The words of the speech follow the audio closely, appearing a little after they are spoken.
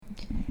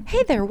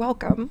Hey there,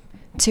 welcome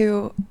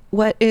to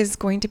what is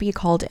going to be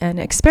called an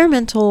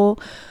experimental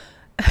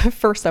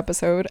first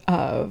episode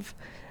of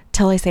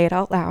Till I Say It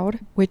Out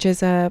Loud, which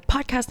is a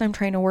podcast I'm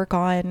trying to work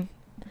on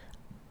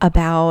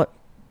about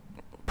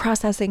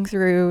processing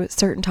through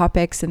certain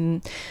topics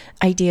and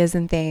ideas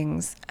and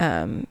things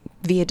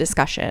via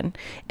discussion.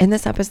 In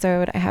this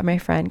episode, I have my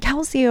friend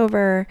Kelsey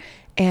over,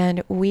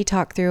 and we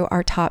talk through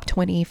our top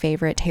 20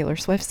 favorite Taylor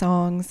Swift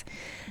songs.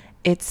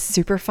 It's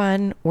super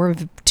fun. We're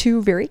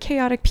two very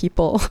chaotic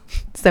people,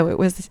 so it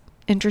was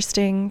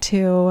interesting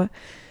to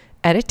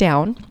edit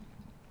down.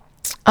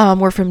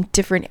 We're from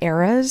different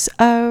eras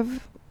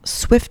of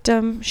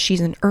Swiftum.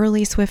 She's an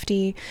early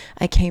Swiftie.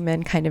 I came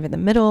in kind of in the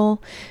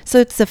middle, so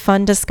it's a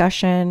fun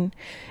discussion.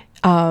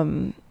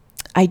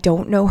 I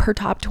don't know her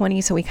top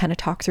 20, so we kind of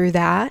talk through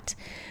that,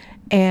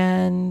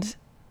 and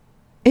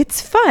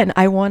it's fun.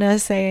 I want to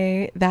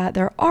say that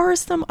there are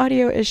some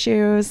audio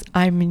issues.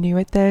 I'm new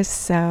at this,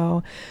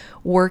 so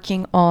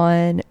working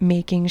on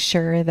making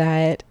sure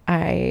that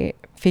I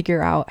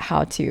figure out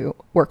how to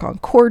work on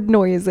chord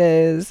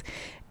noises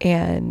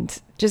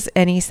and just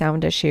any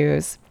sound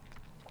issues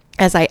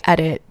as I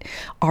edit.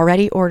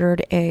 Already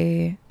ordered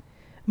a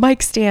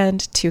mic stand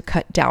to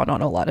cut down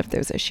on a lot of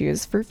those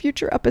issues for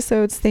future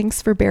episodes.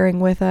 Thanks for bearing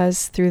with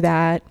us through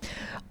that.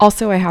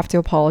 Also, I have to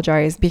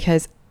apologize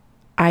because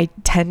I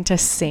tend to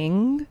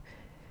sing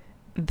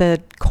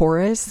the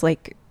chorus,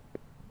 like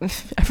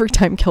every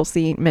time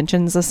Kelsey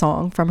mentions a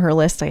song from her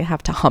list, I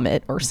have to hum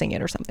it or sing it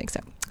or something.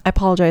 So I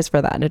apologize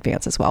for that in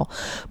advance as well.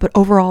 But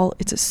overall,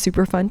 it's a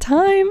super fun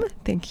time.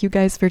 Thank you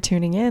guys for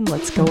tuning in.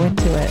 Let's go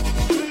into it.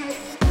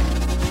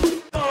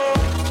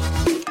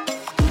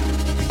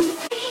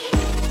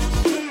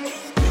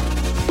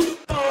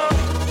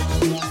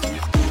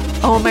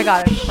 Oh my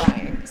God, I'm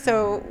crying.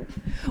 So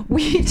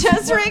we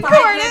just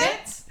recorded.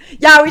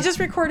 Yeah, we just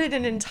recorded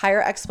an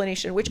entire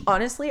explanation, which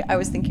honestly I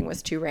was thinking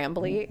was too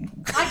rambly.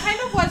 I kind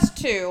of was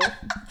too.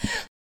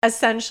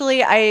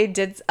 Essentially, I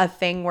did a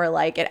thing where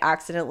like it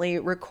accidentally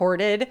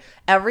recorded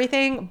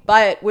everything,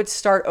 but would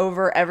start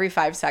over every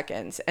 5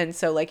 seconds. And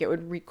so like it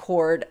would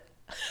record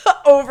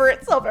over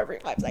itself every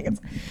 5 seconds.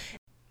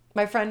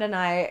 My friend and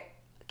I,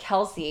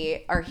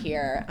 Kelsey, are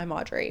here. I'm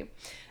Audree.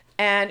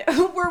 And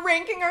we're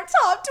ranking our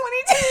top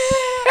 20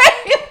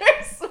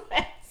 Taylor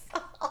Swift.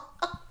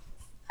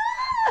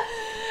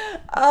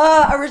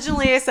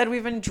 Originally I said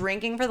we've been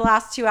drinking for the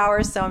last 2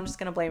 hours, so I'm just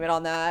gonna blame it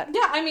on that.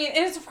 Yeah, I mean, it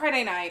is a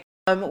Friday night.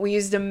 We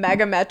used a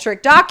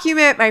megametric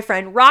document my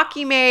friend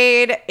Rocky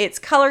made. It's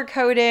color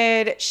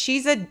coded.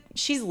 She's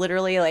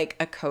literally like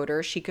a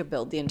coder. She could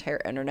build the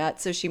entire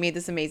internet. So she made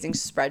this amazing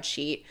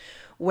spreadsheet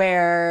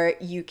where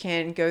you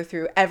can go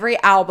through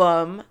every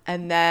album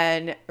and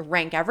then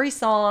rank every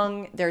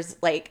song. There's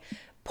like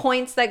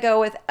points that go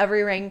with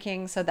every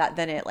ranking, so that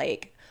then it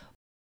like,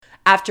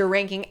 after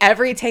ranking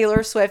every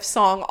Taylor Swift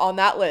song on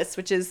that list,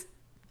 which is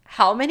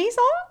how many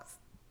songs?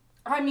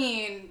 I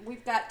mean,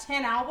 we've got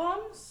 10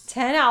 albums.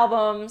 10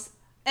 albums.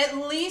 At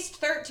least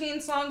 13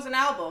 songs an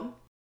album.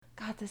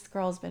 God, this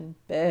girl's been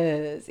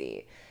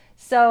busy.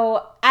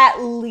 So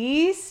at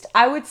least,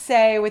 I would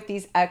say with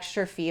these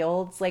extra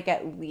fields, like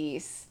at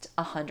least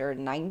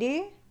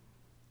 190.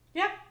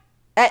 Yeah.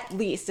 At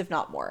least, if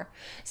not more.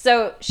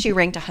 So she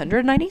ranked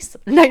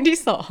 190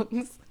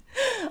 songs.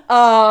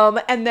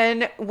 And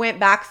then went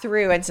back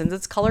through, and since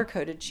it's color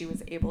coded, she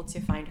was able to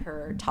find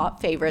her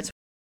top favorites.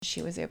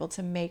 She was able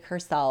to make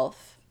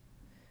herself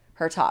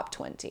her top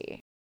 20.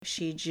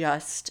 She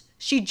just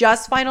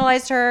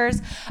finalized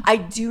hers. I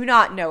do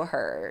not know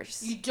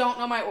hers. You don't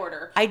know my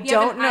order. I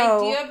don't know. You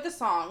have an idea of the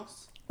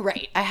songs.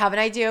 Right. I have an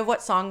idea of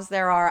what songs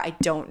there are. I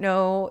don't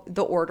know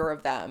the order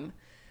of them.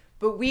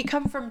 But we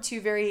come from two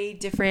very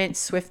different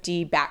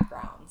Swiftie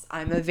backgrounds.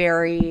 I'm a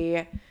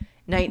very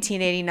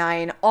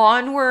 1989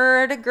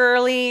 onward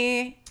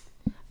girly.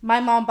 My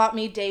mom bought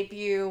me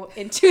Debut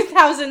in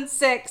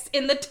 2006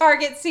 in the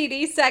Target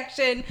CD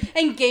section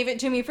and gave it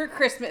to me for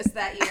Christmas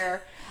that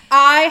year.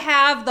 I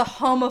have the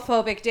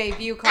homophobic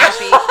Debut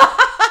copy.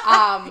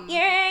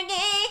 You're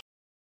gay.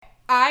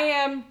 I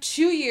am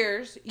 2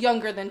 years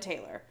younger than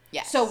Taylor.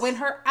 Yes. So when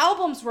her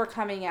albums were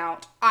coming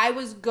out, I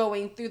was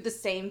going through the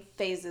same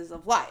phases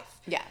of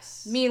life.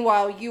 Yes.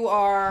 Meanwhile, you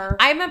are...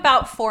 I'm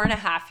about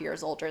 4.5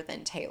 years older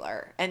than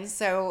Taylor. And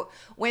so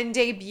when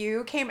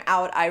Debut came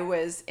out, I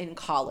was in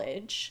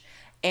college.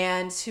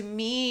 And to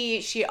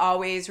me, she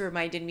always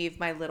reminded me of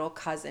my little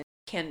cousin,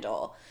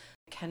 Kendall.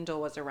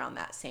 Kendall was around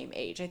that same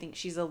age. I think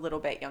she's a little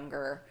bit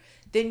younger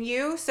than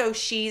you. So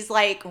she's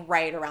like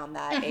right around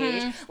that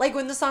age. Like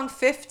when the song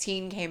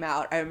 15 came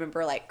out, I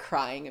remember like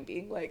crying and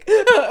being like,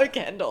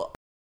 Kendall.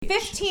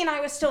 15, I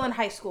was still in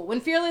high school.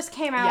 When Fearless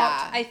came out,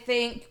 Yeah. I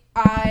think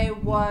I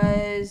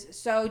was...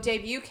 So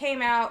Debut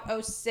came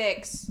out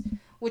 06,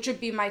 which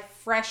would be my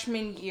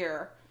freshman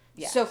year.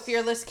 Yes. So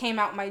Fearless came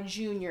out my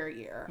junior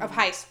year of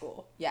high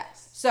school.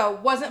 Yes. So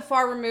wasn't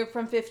far removed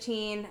from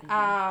 15.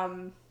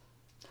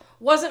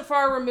 wasn't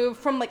far removed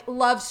from like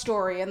Love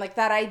Story and like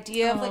that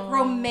idea of like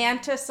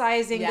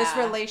romanticizing this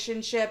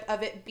relationship,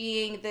 of it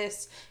being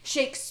this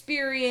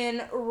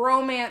Shakespearean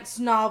romance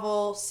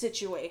novel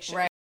situation.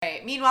 Right.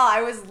 Meanwhile,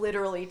 I was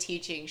literally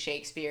teaching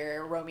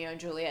Shakespeare, Romeo and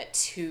Juliet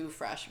to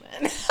freshmen.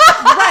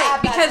 Right,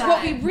 because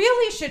what we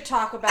really should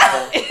talk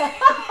about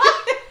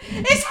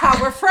is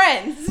how we're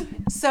friends.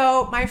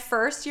 So my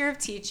first year of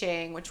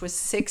teaching, which was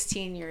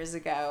 16 years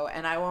ago,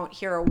 and I won't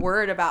hear a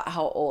word about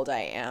how old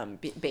I am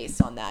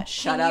based on that.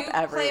 Shut up,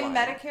 everyone. Can you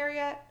claim Medicare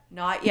yet?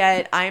 Not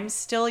yet. I'm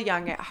still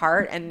young at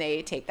heart, and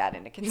they take that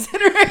into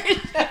consideration.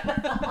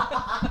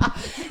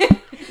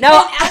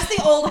 No, as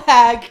the old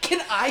hag, can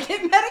I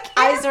get Medicare?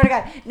 I swear to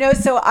God. No,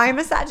 so I'm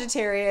a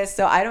Sagittarius,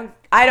 so I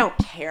don't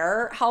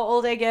care how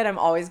old I get. I'm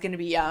always going to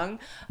be young.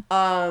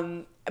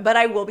 But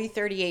I will be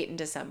 38 in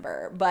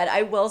December. But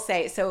I will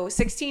say, so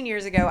 16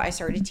 years ago, I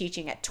started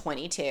teaching at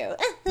 22.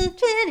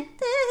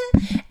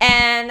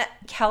 And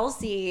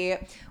Kelsey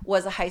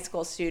was a high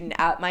school student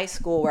at my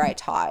school where I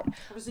taught.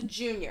 I was a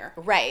junior.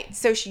 Right.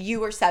 So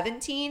you were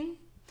 17?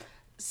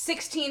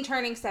 16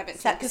 turning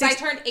 17. Because I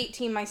turned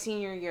 18 my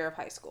senior year of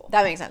high school.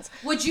 That makes sense.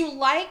 Would you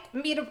like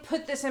me to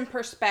put this in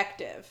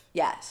perspective?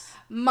 Yes.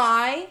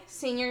 My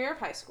senior year of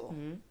high school,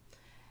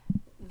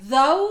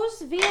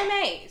 those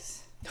VMAs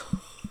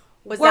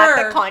Was were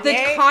that the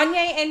Kanye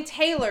and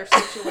Taylor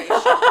situation.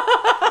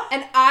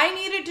 And I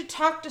needed to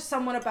talk to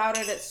someone about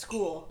it at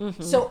school.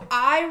 So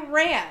I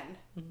ran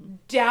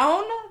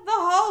down the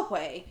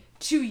hallway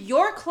to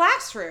your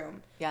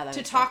classroom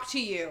to talk to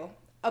you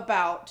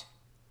about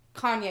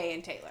Kanye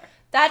and Taylor.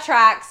 That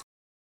tracks.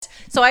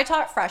 So I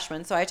taught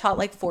freshmen. So I taught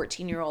like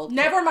 14-year-old.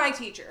 Never my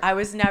teacher. I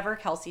was never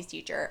Kelsey's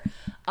teacher.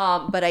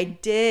 But I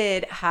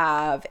did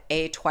have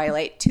a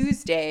Twilight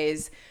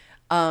Tuesdays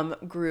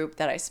group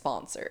that I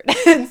sponsored.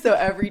 And so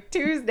every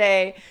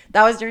Tuesday,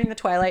 that was during the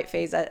Twilight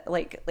phase,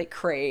 like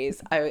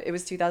craze. It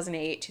was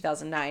 2008,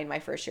 2009, my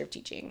first year of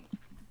teaching.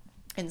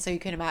 And so you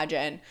can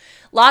imagine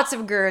lots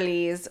of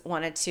girlies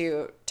wanted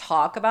to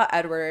talk about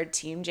Edward,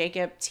 Team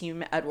Jacob,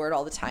 Team Edward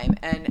all the time.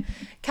 And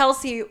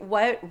Kelsey,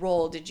 what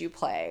role did you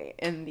play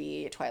in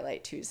the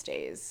Twilight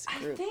Tuesdays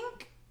group? I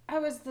think I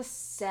was the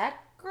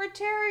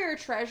secretary or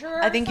treasurer.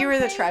 I think you were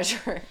the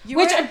treasurer.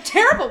 I'm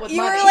terrible with money.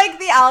 You were like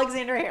the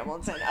Alexander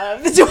Hamilton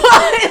of the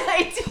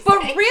Twilight Tuesdays.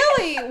 But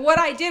really, what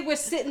I did was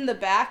sit in the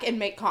back and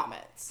make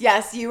comments.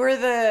 Yes, you were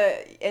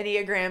the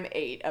Enneagram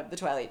 8 of the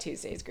Twilight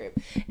Tuesdays group.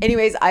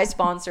 Anyways, I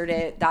sponsored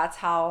it. That's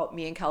how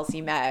me and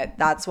Kelsey met.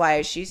 That's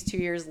why she's 2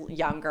 years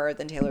younger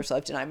than Taylor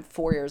Swift, and I'm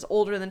 4 years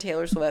older than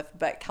Taylor Swift,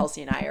 but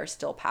Kelsey and I are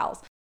still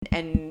pals.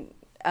 And,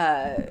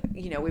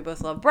 we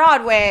both love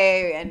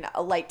Broadway and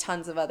like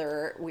tons of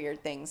other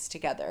weird things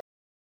together.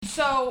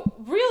 So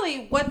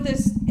really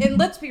and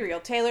let's be real,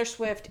 Taylor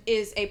Swift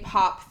is a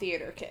pop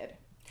theater kid.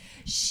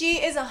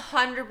 She is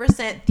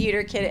 100%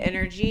 theater kid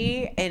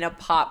energy in a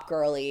pop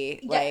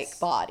girly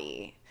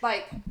body.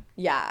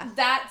 Yeah.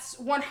 That's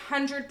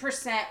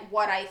 100%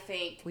 what I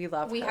think we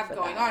have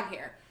going on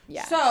here.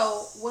 Yes.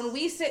 So when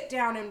we sit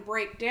down and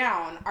break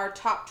down our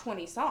top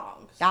 20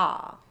 songs,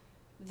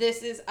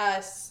 this is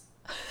us.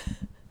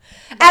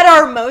 At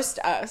our most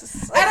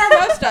us.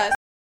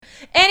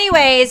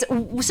 Anyways,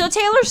 so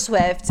Taylor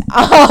Swift,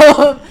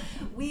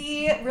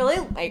 we really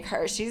like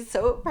her. She's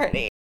so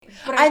pretty.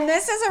 And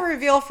this is a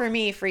reveal for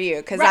you,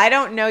 because I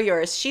don't know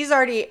yours.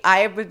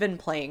 I've been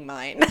playing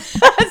mine,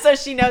 so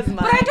she knows mine.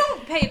 But I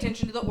don't pay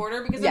attention to the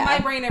order, because in my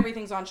brain,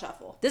 everything's on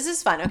shuffle. This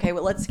is fun. Okay,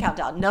 well, let's count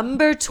down.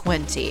 Number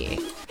 20.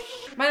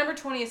 My number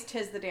 20 is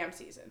 'Tis the Damn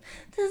Season.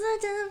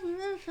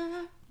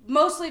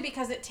 Mostly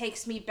because it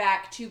takes me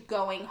back to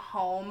going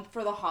home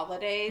for the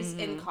holidays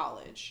in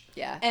college.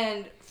 Yeah.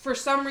 And for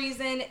some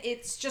reason,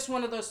 it's just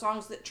one of those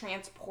songs that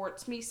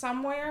transports me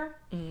somewhere.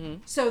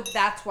 So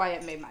that's why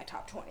it made my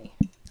top 20.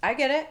 I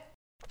get it.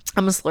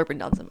 I'm slurping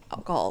down some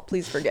alcohol.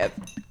 Please forgive.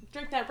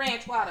 Drink that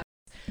ranch water.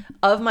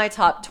 Of my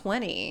top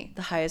 20,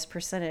 the highest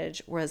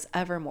percentage was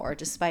Evermore,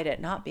 despite it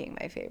not being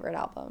my favorite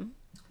album.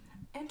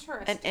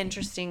 Interesting. An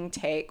interesting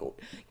take.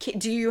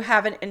 Do you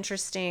have an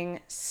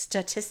interesting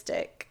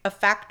statistic, a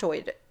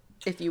factoid,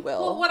 if you will?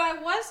 Well, what I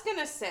was going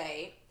to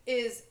say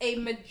is a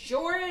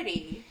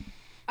majority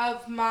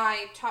of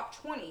my top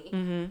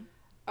 20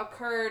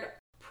 occurred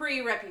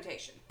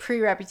pre-Reputation.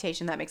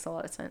 Pre-Reputation, that makes a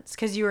lot of sense.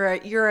 Because you're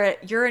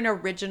an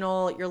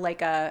original, you're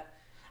like a...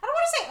 I don't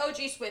want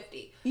to say OG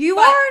Swiftie. You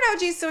are an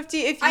OG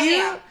Swiftie.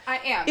 I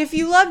am. If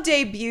you love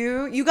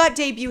Debut, you got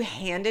Debut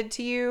handed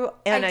to you.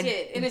 I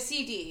did, in a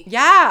CD.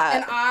 Yeah.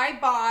 And I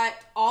bought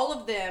all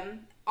of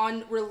them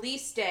on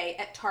release day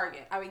at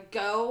Target. I would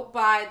go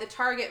buy the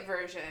Target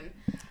version.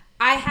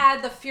 I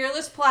had the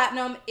Fearless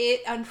Platinum.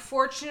 It,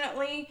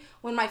 unfortunately,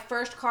 when my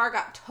first car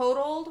got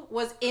totaled,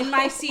 was in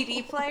my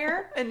CD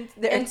player. and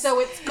so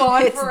it's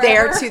gone forever. It's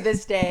there to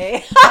this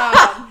day.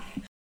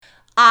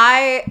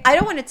 I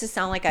don't want it to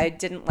sound like I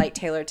didn't like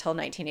Taylor till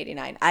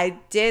 1989. I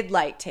did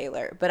like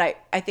Taylor, but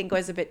I think I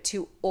was a bit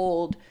too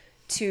old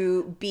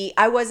to be.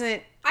 I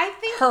wasn't I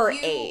think her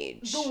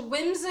age. The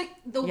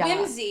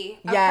whimsy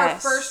of Yes.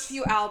 her first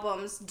few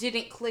albums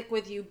didn't click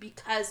with you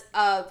because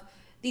of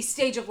the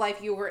stage of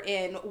life you were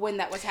in when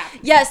that was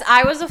happening. Yes,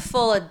 I was a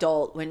full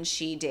adult when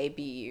she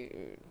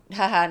debuted.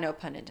 Haha, no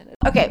pun intended.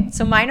 Okay,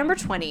 so my number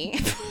 20.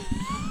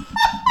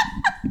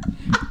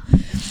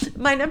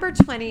 My number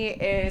 20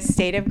 is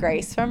State of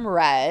Grace from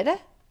Red.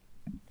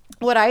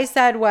 What I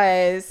said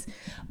was,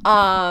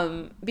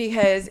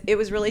 because it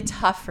was really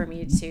tough for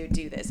me to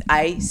do this.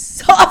 I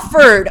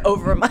suffered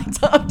over my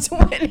top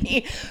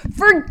 20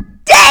 for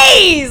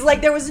days. Like,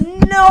 there was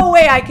no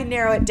way I could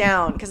narrow it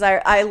down because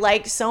I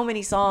liked so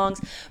many songs,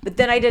 but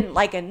then I didn't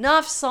like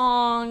enough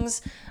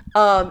songs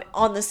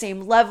on the same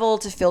level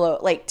to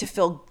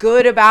feel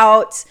good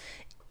about.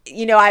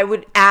 You know, I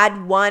would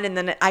add one, and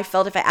then I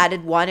felt if I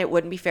added one, it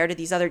wouldn't be fair to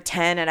these other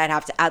 10, and I'd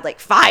have to add like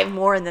 5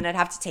 more, and then I'd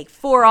have to take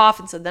 4 off,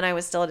 and so then I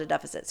was still at a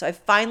deficit. So I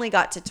finally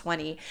got to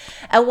 20,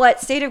 and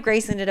what State of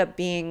Grace ended up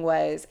being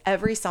was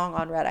every song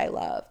on Red I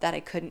love that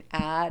I couldn't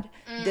add.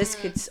 This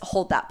could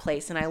hold that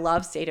place, and I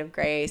love State of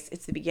Grace.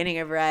 It's the beginning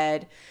of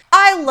Red.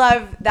 I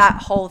love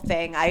that whole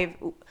thing.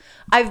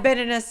 I've been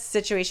in a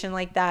situation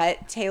like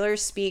that. Taylor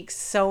speaks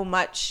so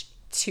much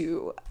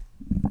to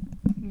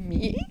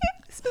me.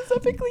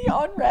 Specifically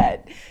on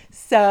Red.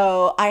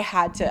 So I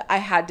had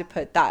to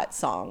put that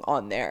song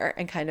on there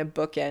and kind of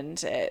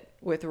bookend it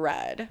with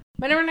Red.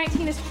 My number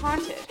 19 is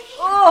Haunted.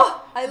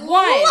 Oh, I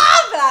love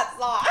that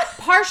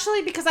song.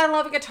 Partially because I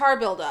love a guitar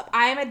buildup.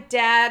 I am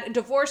a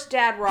divorced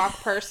dad rock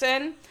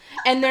person,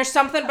 and there's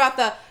something about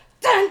the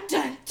dun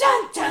dun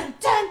dun dun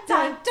dun dun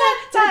dun dun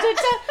dun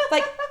dun.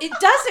 Like, it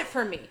does it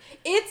for me.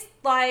 It's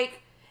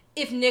like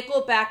if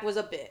Nickelback was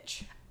a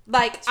bitch.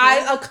 Like,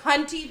 a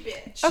cunty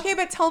bitch. Okay,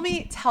 but tell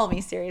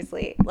me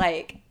seriously,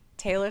 like,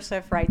 Taylor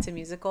Swift writes a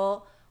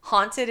musical.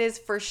 Haunted is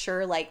for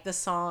sure, like, the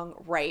song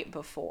right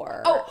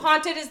before. Oh,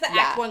 Haunted is the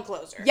Act 1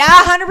 closer. Yeah,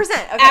 100%.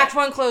 Okay. Act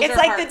 1 closer. It's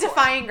like hardcore. the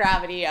defying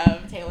gravity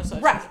of Taylor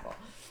Swift's musical.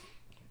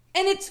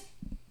 And it's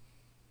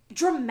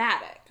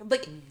dramatic.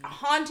 Like,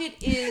 Haunted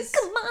is...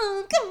 Come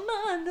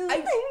on.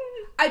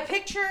 I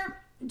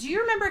picture... Do you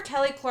remember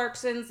Kelly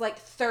Clarkson's, like,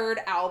 third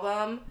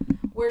album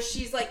where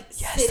she's, like,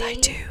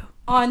 sitting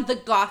on the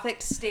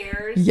Gothic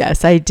stairs?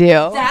 Yes, I do.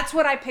 That's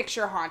what I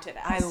picture Haunted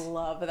as. I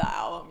love that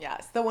album,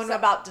 yes. The one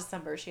about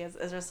December. Is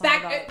there a song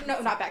about...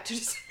 No, not Back to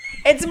December.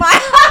 It's my...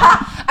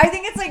 I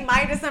think it's, like,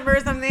 My December or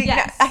something.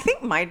 Yes. No, I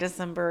think My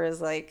December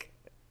is, like,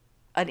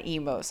 an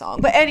emo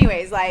song. But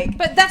anyways, like...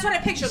 But that's what I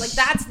picture. Like,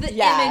 that's the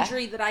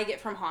imagery that I get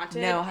from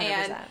Haunted. No, 100%.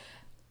 And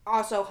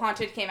also,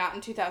 Haunted came out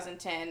in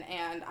 2010,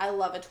 and I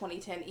love a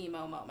 2010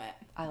 emo moment.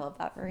 I love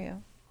that for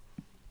you.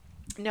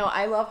 No,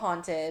 I love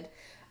Haunted.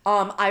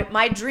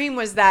 My dream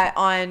was that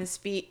on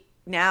Speak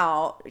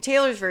Now,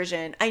 Taylor's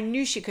version, I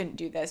knew she couldn't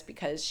do this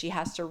because she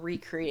has to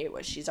recreate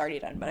what she's already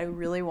done, but I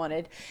really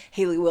wanted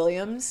Hayley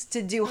Williams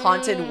to do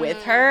Haunted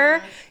with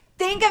her.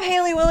 Think of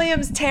Hayley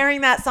Williams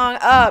tearing that song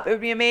up. It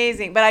would be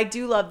amazing. But I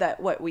do love that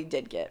what we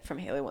did get from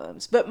Hayley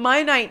Williams. But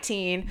my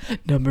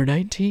number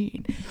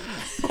 19.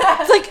 It's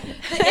like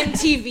the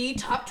MTV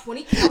Top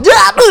 20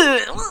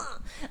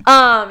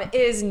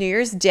 is New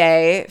Year's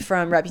Day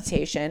from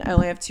Reputation. I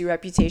only have 2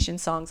 Reputation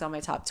songs on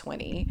my top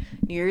 20.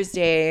 New Year's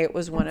Day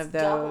was one of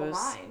those.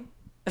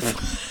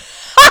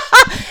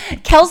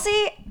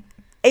 Kelsey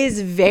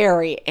is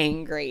very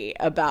angry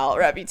about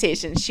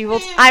Reputation. She will.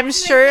 I'm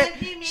sure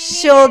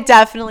she'll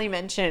definitely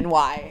mention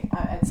why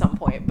at some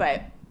point.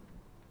 But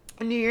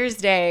New Year's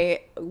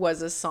Day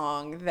was a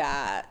song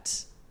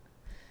that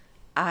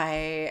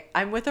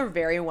I'm with a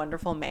very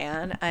wonderful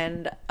man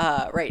and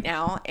right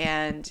now,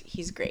 and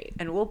he's great.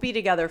 And we'll be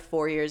together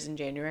 4 years in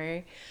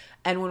January.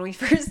 And when we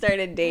first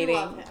started dating,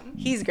 love him.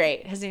 He's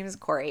great. His name is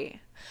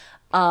Corey.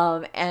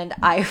 And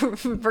I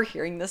remember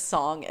hearing this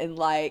song and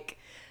like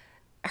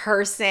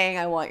her saying,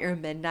 I want your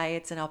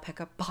midnights and I'll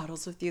pick up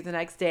bottles with you the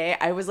next day.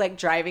 I was like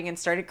driving and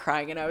started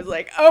crying and I was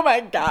like, oh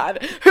my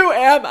God, who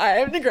am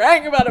I? I'm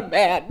crying about a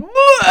man.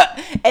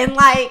 And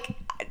like,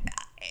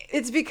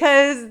 it's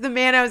because the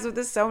man I was with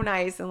is so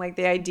nice. And like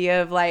the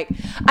idea of like,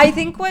 I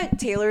think what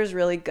Taylor is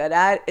really good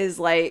at is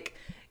like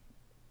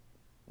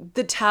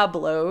the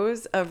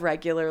tableaus of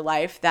regular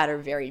life that are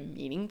very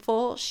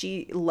meaningful.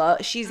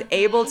 She's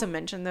able to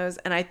mention those.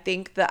 And I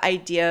think the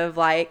idea of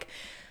like,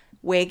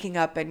 waking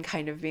up and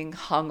kind of being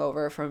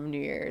hungover from New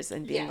Year's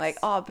and being like,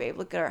 oh, babe,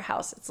 look at our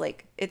house. It's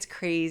like, it's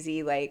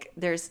crazy. Like,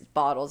 there's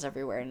bottles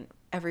everywhere and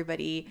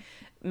everybody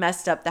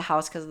messed up the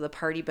house because of the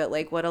party. But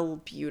like, what a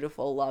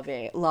beautiful,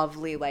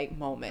 lovely like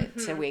moment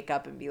to wake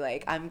up and be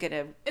like,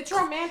 it's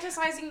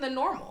romanticizing the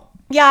normal.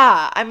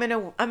 Yeah, I'm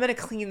gonna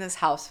clean this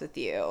house with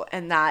you,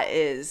 and that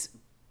is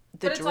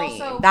the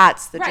dream.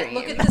 That's the dream.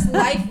 Look at this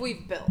life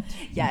we've built.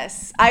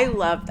 Yes. I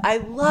love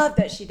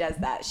that she does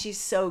that. She's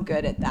so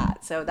good at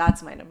that. So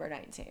that's my number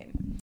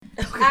 19.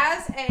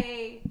 As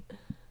a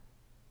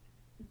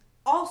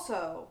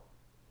also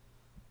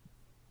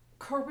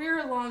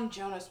career-long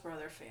Jonas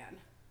Brother fan.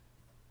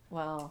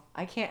 Well,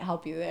 I can't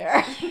help you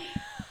there.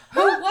 Who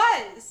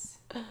was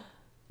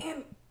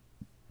and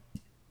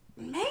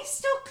may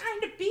still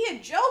kind of be a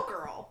Joe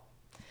girl.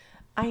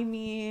 I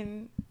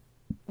mean,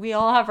 we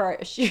all have our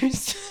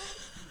issues.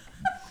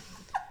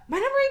 My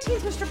number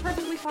 18 is Mr.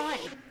 Perfectly Fine.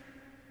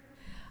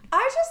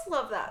 I just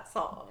love that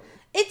song.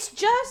 It's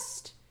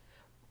just,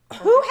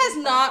 who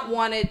has not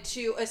wanted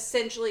to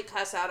essentially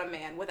cuss out a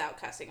man without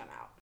cussing him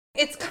out?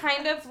 It's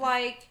kind of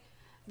like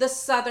the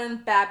Southern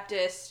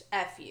Baptist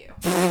FU.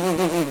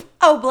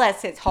 Oh,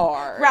 bless his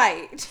heart.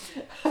 Right.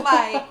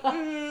 Like,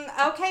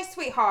 okay,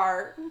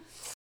 sweetheart.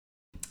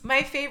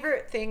 My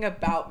favorite thing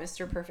about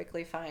Mr.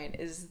 Perfectly Fine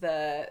is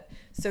the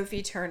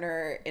Sophie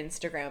Turner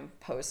Instagram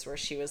post where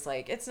she was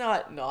like, it's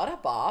not a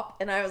bop.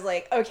 And I was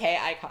like, okay,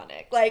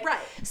 iconic. Like, right.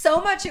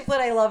 So much of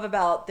what I love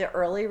about the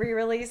early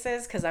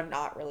re-releases, because I'm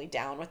not really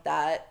down with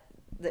that,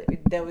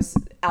 those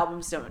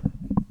albums don't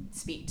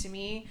speak to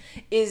me,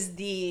 is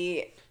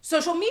the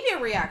social media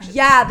reactions.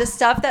 Yeah, the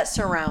stuff that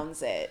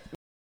surrounds it.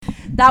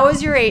 That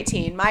was your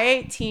 18. My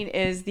 18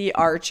 is The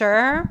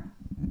Archer.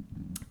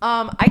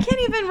 I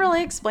can't even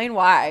really explain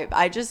why.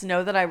 I just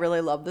know that I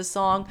really love the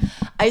song.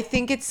 I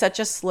think it's such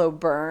a slow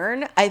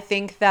burn. I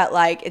think that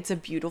like it's a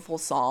beautiful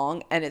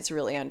song and it's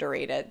really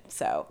underrated.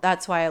 So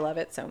that's why I love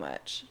it so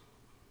much.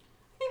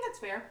 I think that's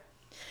fair.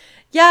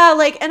 Yeah,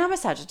 like, and I'm a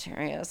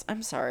Sagittarius.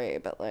 I'm sorry,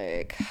 but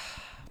like,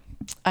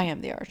 I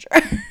am the Archer.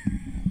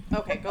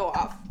 Okay, go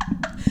off.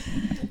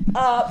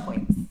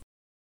 Points.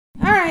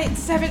 All right,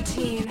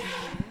 17.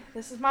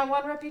 This is my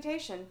one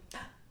reputation.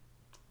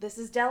 This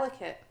is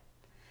Delicate.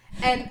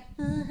 And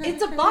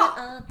it's a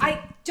bop.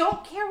 I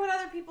don't care what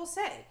other people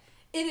say.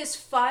 It is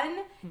fun.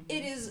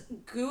 It is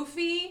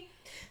goofy.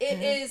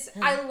 It is,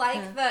 I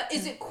like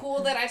is it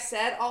cool that I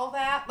said all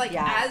that? Like,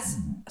 yeah. As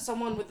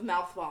someone with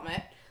mouth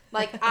vomit,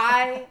 like,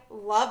 I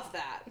love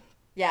that.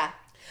 Yeah.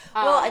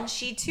 Well, and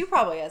she too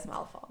probably has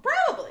mouth vomit.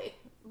 Probably.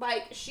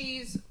 Like,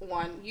 she's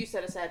one. You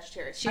said a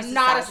Sagittarius. She's I'm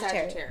not a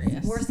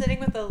Sagittarius. We're sitting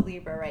with a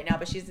Libra right now,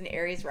 but she's an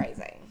Aries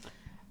rising.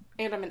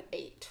 And I'm an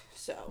 8.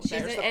 So she's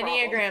an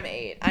Enneagram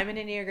 8. I'm an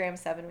Enneagram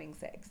 7 wing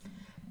 6.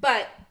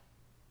 But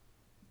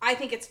I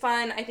think it's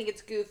fun. I think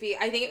it's goofy.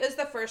 I think it was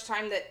the first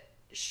time that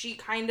she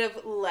kind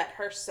of let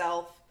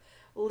herself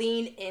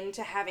lean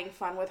into having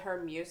fun with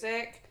her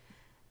music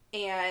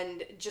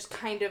and just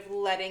kind of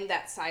letting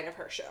that side of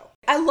her show.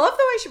 I love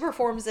the way she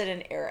performs it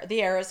in the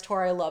Eras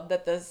tour. I love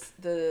that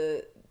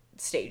the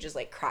stage is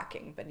like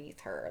cracking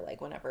beneath her,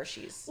 like whenever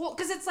she's... Well,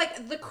 because it's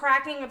like the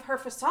cracking of her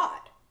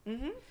facade.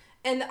 Mm-hmm.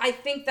 And I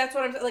think that's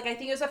what I'm... Like, I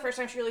think it was the first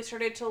time she really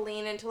started to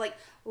lean into, like,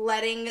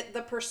 letting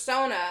the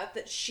persona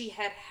that she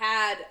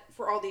had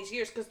for all these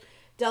years. Because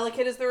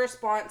Delicate is the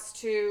response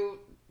to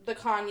the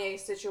Kanye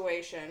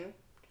situation.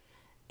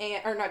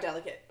 Or not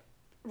Delicate.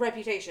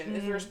 Reputation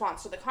is the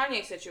response to the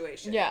Kanye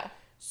situation. Yeah.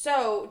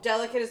 So,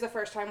 Delicate is the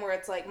first time where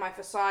it's, like, my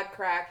facade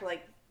cracked.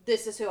 Like,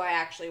 this is who I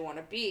actually want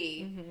to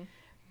be. Mm-hmm.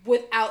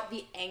 Without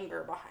the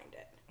anger behind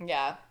it.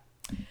 Yeah.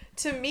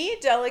 To me,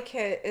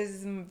 Delicate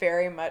is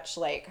very much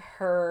like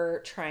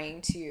her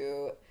trying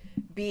to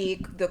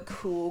be the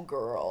cool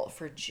girl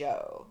for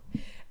Joe.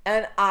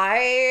 And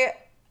I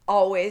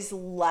always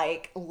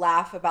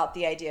laugh about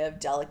the idea of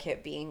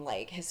Delicate being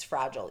like his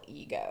fragile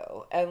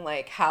ego and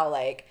like how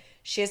like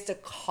she has to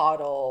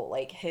coddle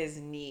like his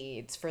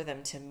needs for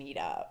them to meet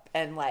up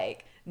and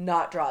like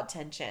not draw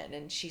attention.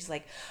 And she's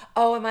like,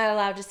 oh, am I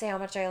allowed to say how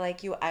much I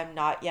like you? I'm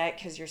not yet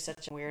because you're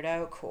such a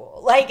weirdo.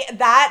 Cool. Like,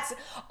 that's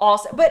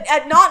also, but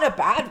not in a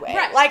bad way.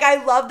 Right. Like,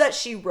 I love that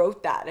she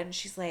wrote that. And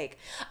she's like,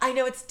 I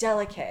know it's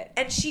delicate.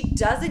 And she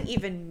doesn't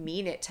even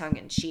mean it tongue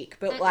in cheek.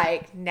 But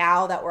like,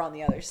 now that we're on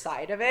the other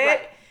side of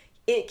it,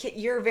 right.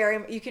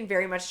 You can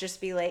very much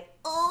just be like,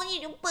 oh,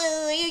 little boy,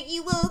 are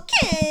you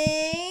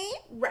okay?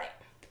 Right.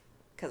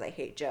 Because I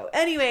hate Joe.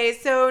 Anyway,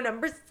 so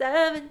number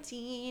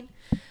 17.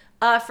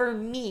 For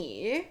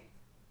me,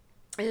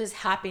 it is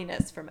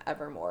Happiness from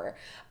Evermore.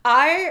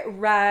 I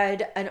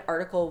read an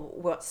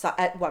article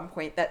at one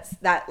point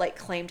that like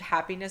claimed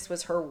Happiness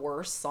was her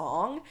worst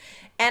song.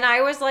 And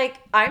I was like,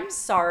 I'm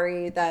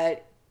sorry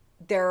that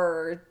there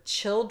are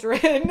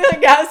children, I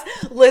guess,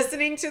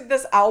 listening to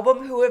this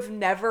album who have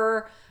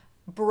never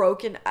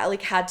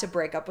had to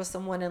break up with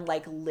someone and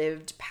like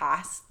lived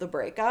past the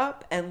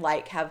breakup and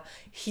like have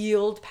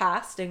healed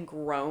past and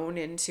grown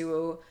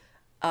into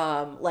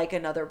like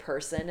another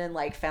person and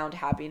like found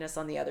happiness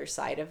on the other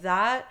side of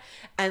that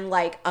and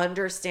like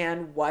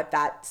understand what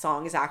that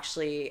song is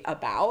actually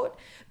about,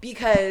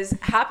 because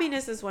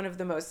Happiness is one of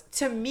the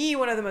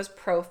most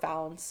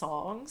profound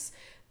songs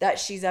that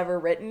she's ever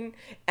written.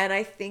 And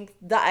I think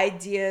the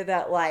idea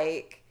that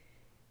like,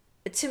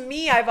 to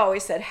me, I've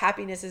always said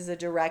happiness is a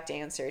direct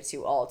answer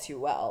to All Too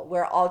Well,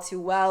 where All Too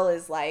Well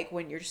is like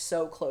when you're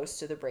so close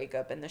to the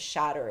breakup and the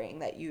shattering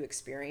that you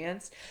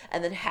experienced.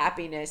 And then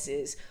happiness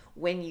is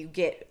when you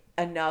get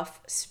enough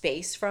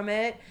space from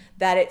it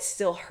that it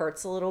still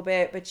hurts a little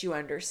bit, but you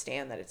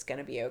understand that it's going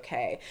to be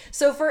okay.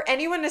 So for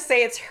anyone to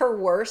say it's her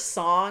worst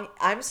song,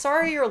 I'm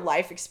sorry, your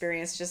life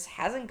experience just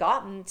hasn't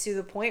gotten to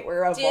the point where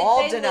you're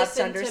evolved enough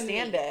to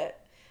understand it.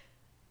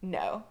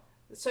 No.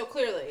 So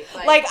clearly,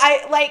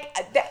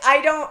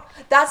 I don't,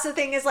 that's the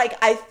thing is, like,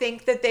 I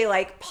think that they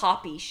like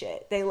poppy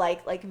shit. They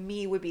like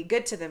Me would be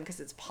good to them because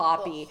it's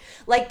poppy.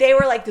 Ugh. Like, they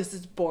were like, this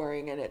is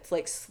boring and it's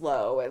like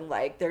slow and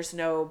like there's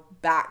no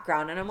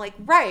background. And I'm like,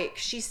 right,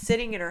 she's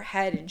sitting in her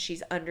head and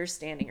she's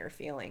understanding her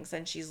feelings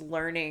and she's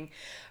learning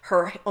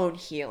her own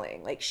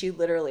healing. Like, she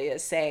literally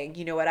is saying,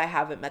 you know what, I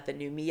haven't met the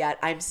new me yet.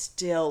 I'm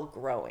still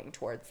growing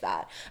towards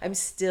that. I'm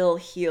still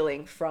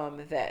healing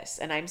from this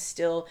and I'm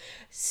still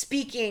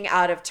speaking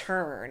out of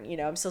turn. You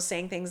know, I'm still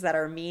saying things that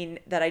are mean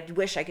that I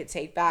wish I could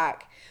take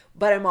back,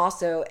 but I'm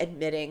also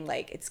admitting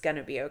like it's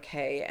gonna be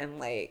okay and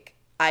like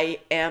I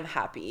am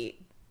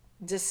happy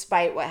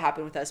despite what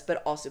happened with us,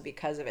 but also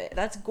because of it.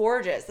 That's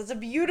gorgeous. That's a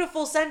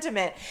beautiful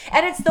sentiment,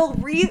 and it's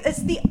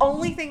the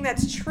only thing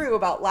that's true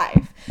about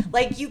life.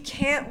 Like, you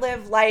can't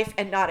live life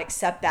and not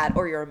accept that,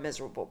 or you're a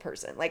miserable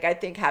person. Like, I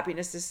think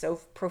happiness is so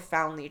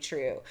profoundly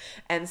true,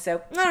 and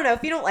so I don't know,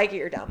 if you don't like it,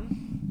 you're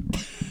dumb.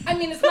 I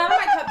mean, it's not in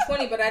my top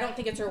 20, but I don't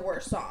think it's her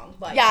worst song.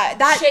 Like, yeah,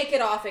 that Shake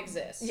It Off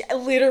exists. Yeah,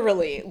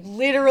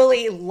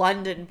 literally,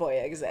 London Boy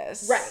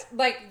exists. Right.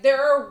 Like,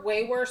 there are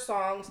way worse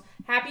songs.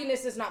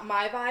 Happiness is not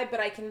my vibe, but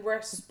I can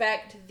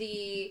respect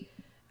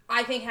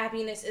I think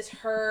happiness is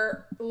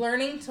her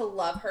learning to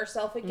love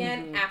herself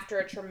again after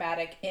a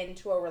traumatic end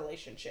to a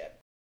relationship.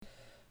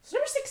 So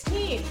number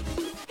 16.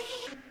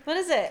 What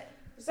is it?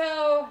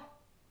 So,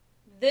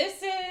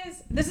 this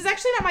is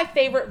actually not my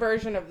favorite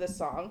version of this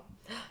song.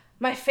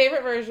 My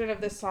favorite version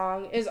of this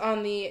song is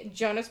on the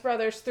Jonas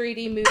Brothers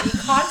 3D movie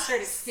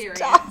concert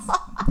experience.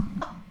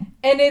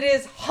 And it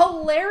is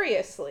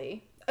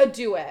hilariously a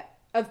duet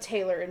of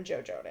Taylor and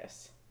Joe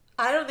Jonas.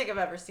 I don't think I've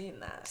ever seen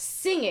that.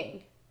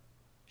 Singing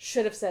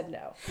Should Have Said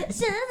No.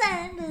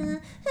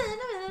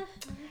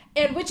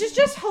 And which is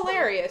just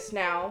hilarious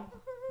now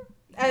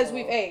as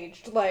we've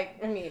aged. Like,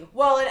 I mean.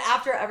 Well, and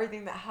after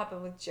everything that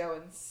happened with Joe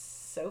and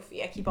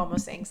Sophie, I keep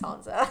almost saying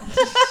Sansa.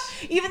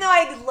 Even though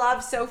I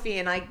love Sophie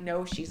and I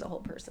know she's a whole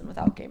person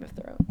without Game of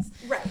Thrones.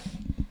 Right.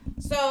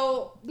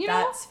 So, you know.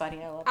 That's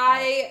funny. I love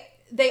that.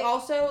 They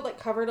also, like,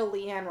 covered a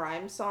LeAnn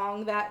Rimes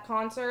song that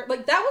concert.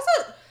 Like, that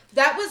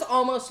was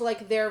almost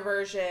like their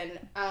version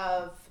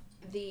of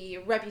the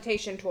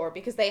Reputation tour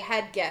because they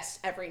had guests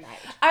every night.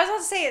 I was about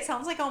to say, it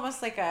sounds like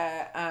almost like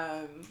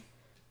a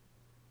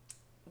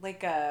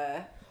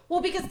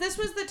well, because this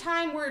was the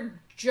time where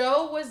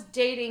Joe was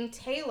dating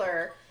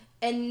Taylor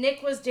and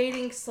Nick was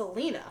dating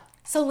Selena.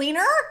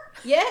 Selena?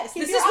 Yes.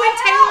 This is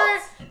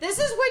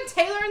when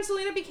Taylor and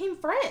Selena became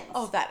friends.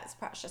 Oh, that is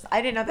precious.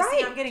 I didn't know this. Right.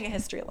 See, I'm getting a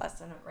history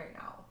lesson right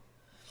now.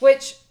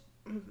 Which,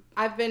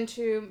 I've been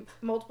to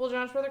multiple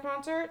Jonas Brothers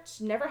concerts.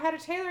 Never had a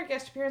Taylor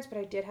guest appearance, but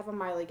I did have a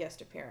Miley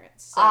guest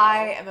appearance. So.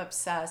 I am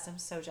obsessed. I'm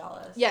so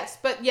jealous. Yes,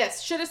 but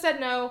yes, Should Have Said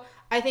No.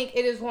 I think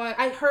it is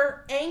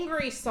her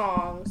angry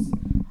songs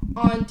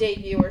on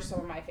debut are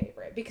some of my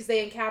favorite because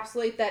they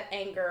encapsulate that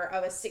anger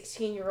of a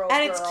 16-year-old girl.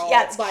 And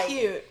it's like,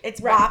 cute. It's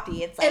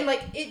boppy. It's like, and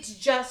like it's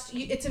just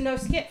it's a no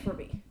skip for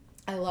me.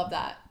 I love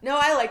that. No,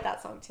 I like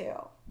that song too.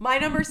 My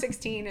number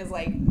 16 is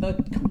like the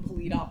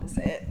complete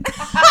opposite.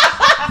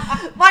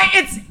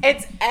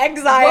 It's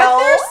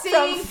Exile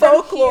from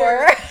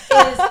Folklore.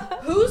 Is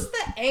who's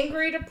the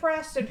angry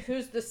depressed and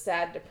who's the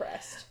sad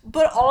depressed.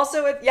 But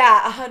also,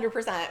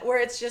 100%. Where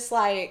it's just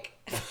like.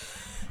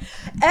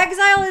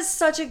 Exile is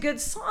such a good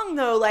song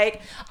though.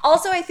 Like,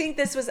 also I think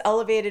this was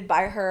elevated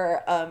by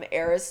her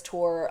Eras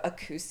Tour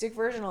acoustic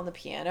version on the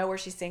piano where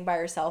she sang by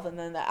herself and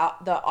then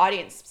the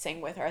audience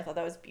sang with her. I thought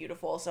that was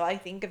beautiful. So I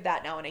think of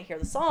that now when I hear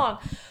the song.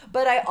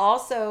 But I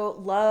also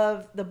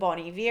love the Bon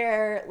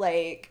Iver,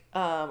 like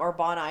or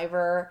Bon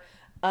Iver.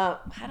 I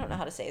don't know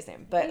how to say his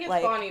name, but I think it's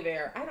like Bon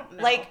Iver. I don't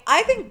know. Like,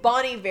 I think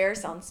Bon Iver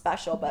sounds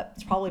special, but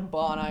it's probably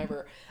Bon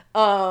Iver.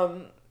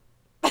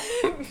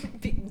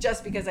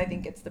 Just because I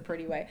think it's the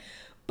pretty way.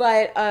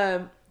 But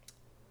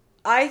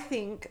I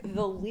think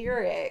the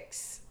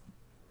lyrics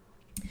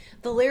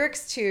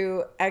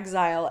to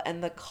Exile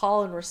and the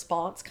call and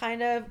response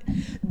kind of,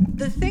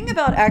 the thing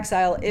about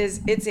Exile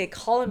is it's a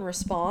call and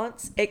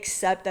response,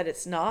 except that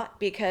it's not,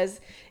 because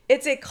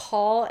it's a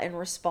call and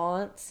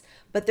response,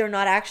 but they're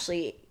not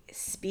actually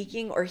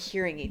speaking or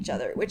hearing each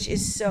other, which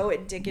is so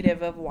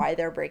indicative of why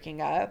they're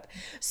breaking up.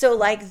 So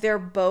like they're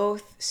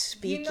both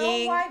speaking.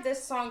 You know why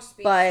this song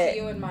speaks to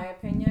you, in my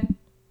opinion?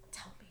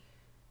 Tell me.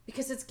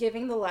 Because it's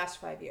giving the last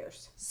 5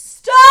 years.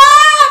 Stop!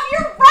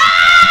 You're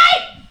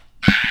right!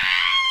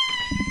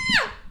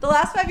 The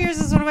last 5 years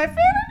is one of my favorite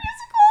musicals.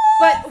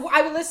 But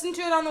I listened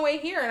to it on the way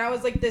here, and I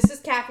was like, this is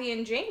Kathy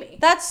and Jamie.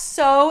 That's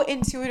so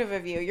intuitive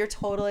of you. You're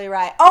totally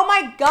right. Oh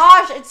my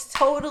gosh, it's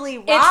totally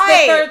right.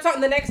 It's the third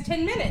song, the next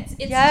 10 minutes.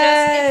 It's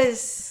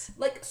just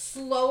like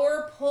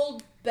slower,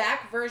 pulled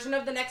back version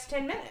of the next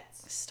 10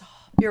 minutes. Stop.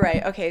 You're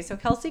right. Okay, so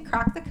Kelsey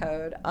cracked the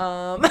code.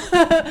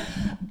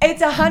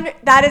 It's 100.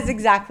 That is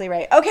exactly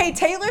right. Okay,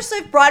 Taylor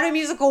Swift Broadway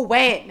musical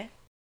when?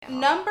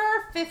 Number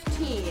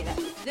 15.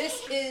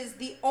 This is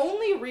the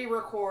only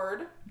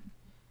re-record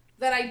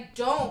that I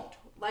don't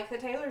like the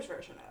Taylor's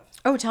version of.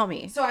 Oh, tell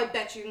me. So I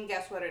bet you can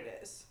guess what it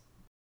is.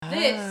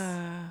 This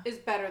is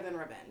Better Than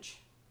Revenge.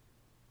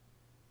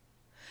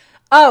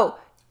 Oh,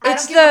 I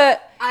it's don't give a-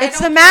 the I it's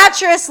don't the care.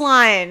 mattress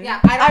line. Yeah,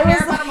 I don't was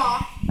care about like- a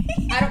moth.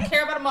 I don't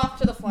care about a moth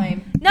to the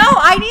flame. No,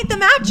 I need the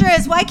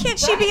mattress. Why can't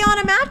she be Right. on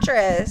a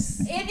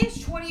mattress? It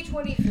is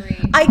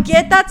 2023. I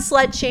get that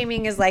slut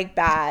shaming is like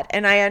bad,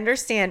 and I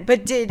understand.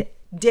 But did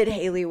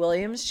Haley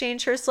Williams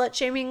change her slut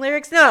shaming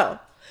lyrics? No.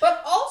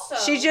 But also,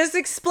 She just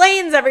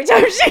explains every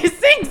time she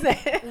sings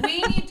it.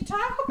 we need to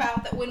talk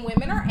about that when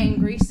women are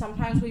angry,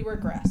 sometimes we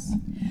regress.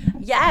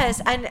 Yes,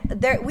 and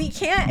we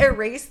can't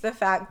erase the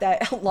fact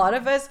that a lot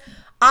of us,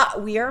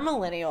 we are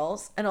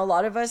millennials, and a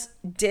lot of us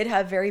did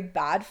have very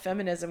bad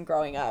feminism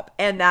growing up,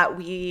 and that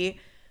we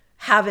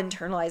have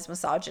internalized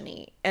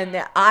misogyny, and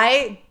that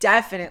I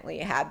definitely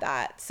had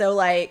that. So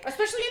like,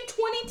 Especially in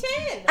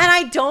 2010. and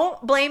I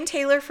don't blame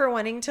Taylor for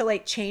wanting to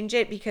like change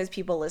it because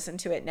people listen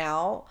to it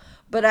now.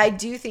 But I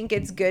do think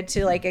it's good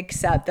to like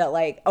accept that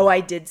like, oh, I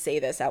did say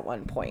this at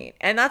one point.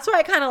 And that's why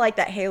I kind of like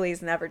that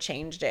Haley's never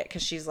changed it.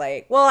 Cause she's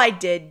like, well, I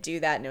did do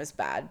that and it was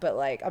bad, but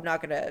like, I'm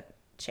not going to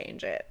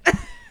change it.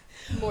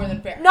 More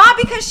than fair. Not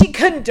because she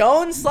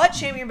condones slut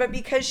shaming, but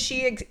because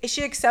she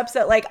accepts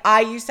that like I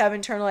used to have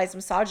internalized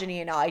misogyny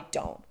and now I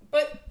don't.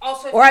 But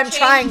also, if Or you I'm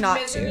trying change not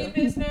misery to.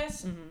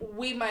 business,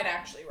 we might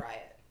actually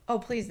riot. Oh,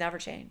 please never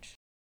change.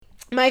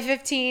 My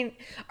 15,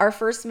 our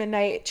first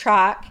midnight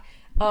track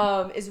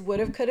is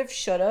Would've, Could've,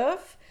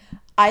 Should've.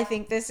 I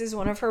think this is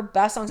one of her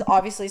best songs.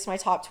 Obviously, it's my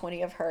top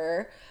 20 of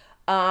her.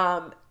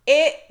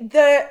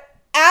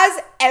 As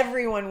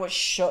everyone was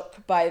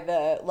shook by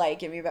the like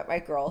 "Give Me Back My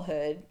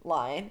Girlhood"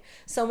 line,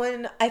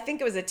 someone, I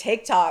think it was a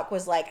TikTok,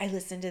 was like, I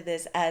listened to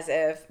this as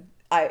if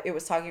it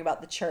was talking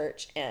about the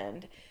church,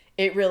 and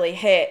it really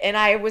hit. And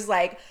I was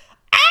like,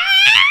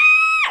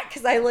 ah,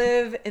 because I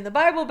live in the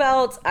Bible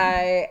Belt.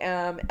 I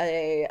am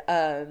a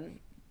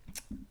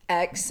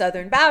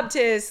ex-Southern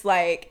Baptist,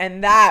 like,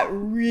 and that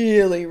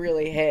really,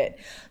 really hit.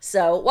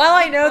 So while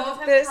I know Both that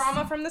have this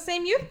trauma from the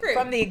same youth group,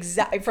 from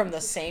the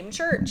same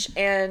church,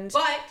 and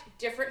but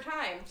different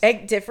times.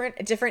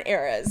 different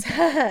eras.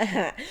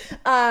 But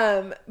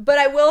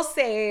I will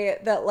say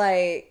that,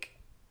 like,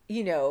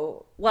 you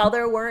know, while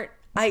there were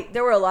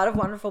a lot of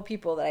wonderful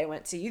people that I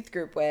went to youth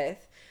group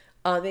with,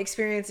 the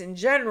experience in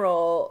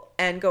general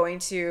and going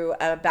to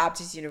a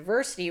Baptist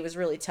university was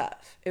really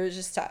tough. It was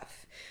just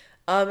tough.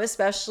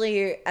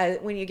 Especially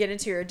when you get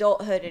into your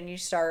adulthood and you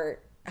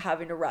start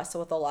having to wrestle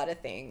with a lot of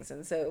things.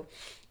 And so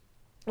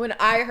when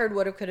I heard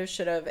Would've, Could've,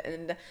 Should've,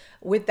 and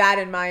with that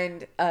in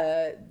mind,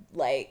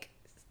 like,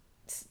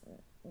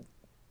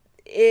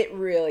 it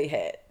really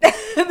hit.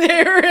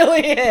 It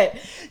really hit.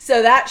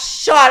 So that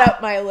shot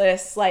up my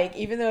list. Like,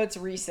 even though it's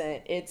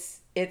recent, it's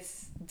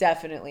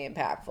definitely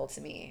impactful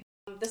to me.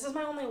 This is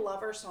my only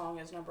lover song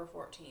is number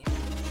 14.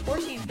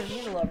 14 for me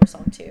is a lover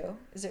song too.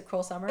 Is it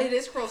Cruel Summer? It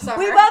is Cruel Summer.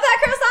 We both had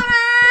Cruel Summer!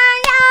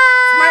 It's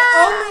Yeah!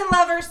 my only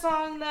lover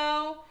song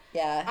though.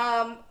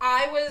 Yeah.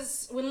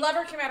 When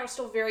Lover came out, I was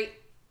still very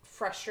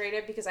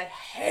frustrated because I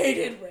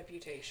hated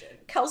Reputation.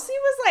 Kelsey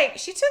was like,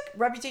 she took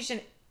Reputation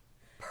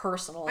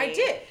personally. I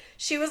did.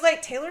 She was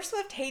like, Taylor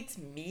Swift hates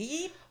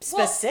me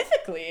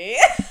specifically.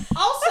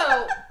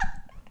 Also,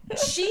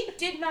 she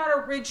did not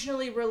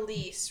originally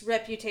release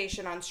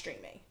Reputation on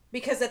streaming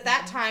because at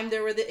that time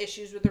there were the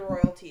issues with the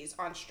royalties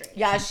on streaming.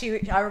 Yeah,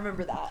 I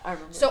remember that.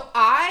 So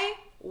I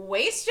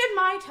wasted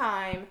my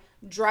time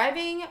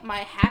driving my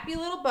happy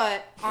little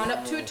butt on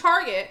up to a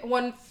Target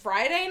one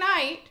Friday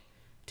night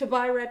to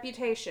buy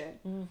Reputation.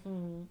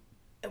 Mm-hmm.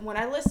 And when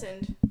I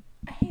listened,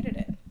 I hated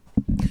it.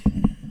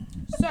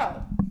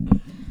 So,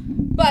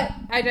 but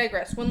I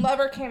digress. When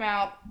Lover came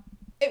out,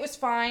 it was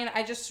fine.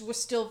 I just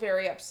was still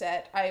very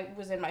upset. I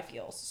was in my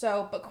feels.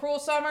 So, but Cruel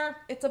Summer,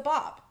 it's a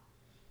bop.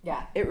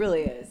 Yeah, it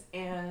really is.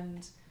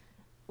 And,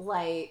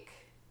 like,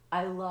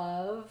 I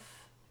love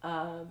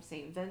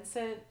St.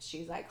 Vincent.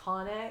 She's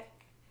iconic.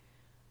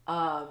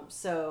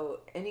 So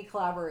any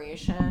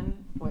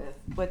collaboration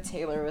with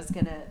Taylor was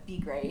going to be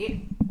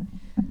great.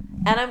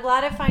 And I'm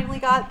glad it finally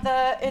got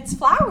its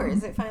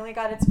flowers. It finally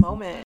got its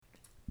moment.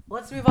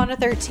 Let's move on to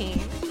 13.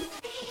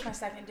 It's my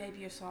second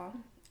debut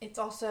song. It's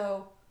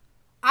also,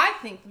 I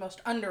think, the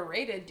most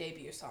underrated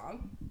debut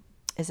song.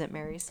 Is it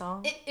Mary's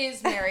song? It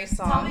is Mary's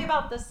song. Tell me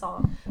about this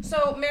song.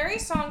 So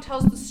Mary's song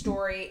tells the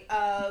story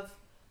of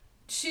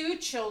two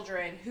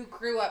children who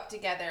grew up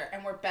together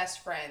and were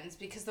best friends,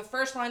 because the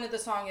first line of the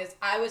song is,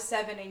 I was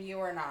 7 and you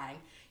were 9.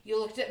 You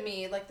looked at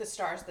me like the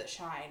stars that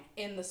shine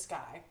in the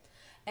sky.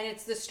 And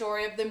it's the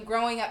story of them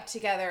growing up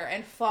together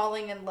and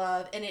falling in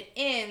love. And it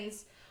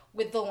ends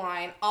with the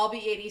line, I'll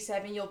be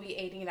 87, you'll be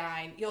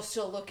 89. You'll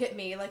still look at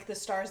me like the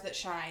stars that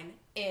shine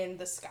in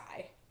the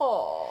sky.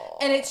 Oh.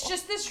 And it's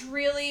just this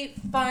really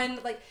fun,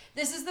 like,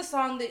 this is the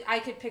song that I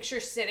could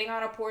picture sitting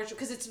on a porch,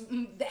 because it's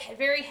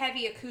very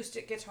heavy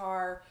acoustic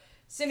guitar,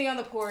 sitting on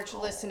the porch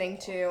listening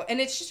to.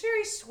 And it's just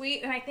very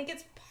sweet, and I think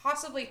it's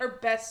possibly her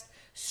best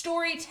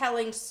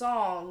storytelling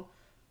song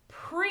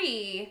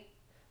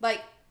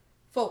like,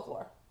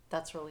 folklore.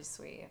 That's really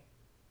sweet.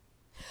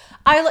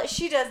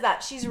 She does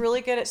that. She's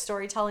really good at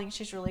storytelling.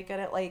 She's really good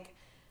at like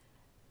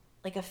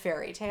a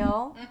fairy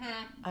tale.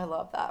 Mm-hmm. I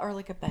love that. Or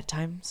like a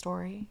bedtime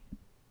story.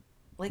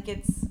 Like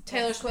it's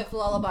Taylor Swift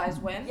lullabies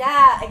win.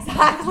 Yeah,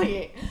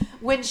 exactly.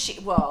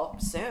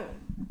 Soon,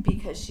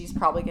 because she's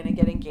probably gonna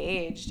get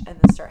engaged and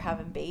then start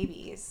having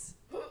babies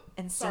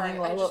and Sorry,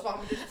 singing I just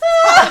lullabies.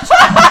 vomited.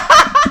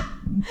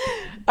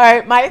 All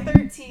right, my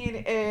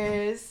 13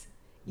 is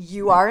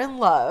 "You Are in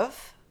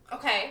Love"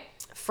 Okay.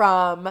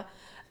 from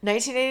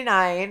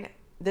 1989.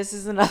 This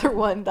is another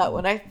one that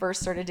when I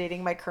first started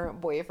dating my current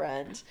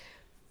boyfriend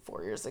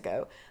 4 years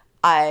ago,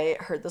 I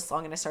heard the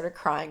song and I started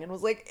crying and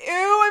was like, ew,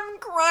 I'm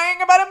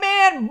crying about a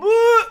man.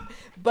 Woo!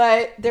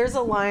 But there's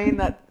a line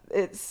that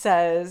it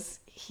says,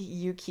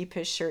 you keep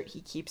his shirt,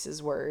 he keeps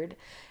his word.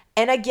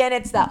 And again,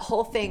 it's that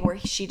whole thing where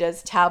she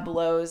does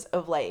tableaus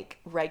of like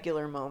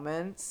regular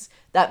moments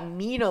that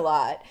mean a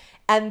lot.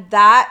 And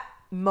that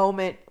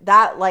moment,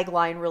 that like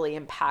line really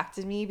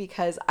impacted me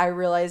because I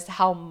realized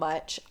how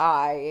much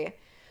I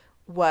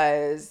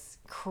was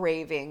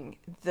craving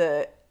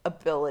the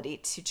ability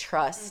to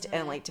trust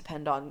and like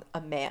depend on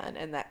a man,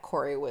 and that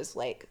Corey was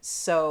like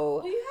so.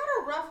 Well, you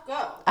had a rough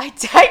go. I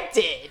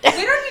did.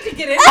 We don't need to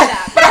get into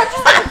that, but I'm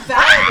just like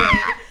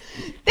validate.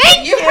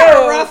 Thank you. You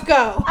had a rough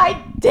go.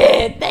 I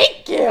did.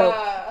 Thank you.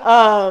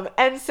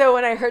 And so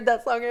when I heard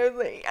that song, I was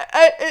like,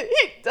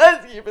 he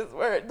does keep his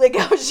word. Like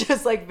I was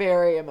just like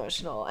very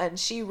emotional, and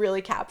she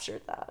really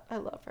captured that. I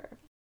love her.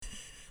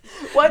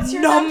 What's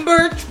your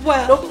number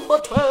 12? Number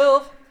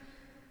 12.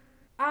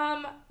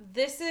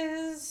 This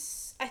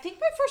is, I think,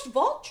 my first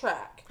vault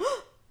track.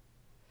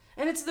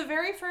 And it's The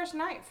Very First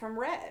Night from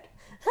Red.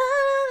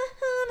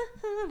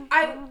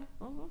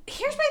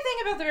 Here's my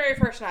thing about The Very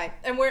First Night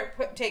and where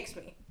it takes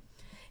me.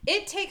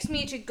 It takes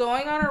me to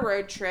going on a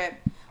road trip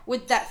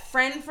with that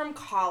friend from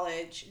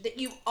college that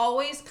you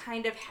always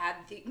kind of had,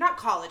 not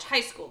college,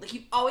 high school, that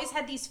you've always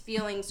had these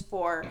feelings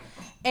for,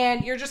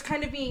 and you're just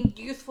kind of being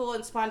youthful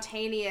and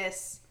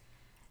spontaneous,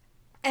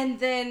 and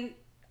then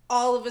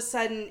all of a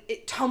sudden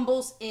it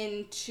tumbles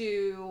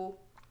into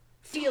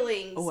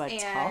feelings. Oh, a and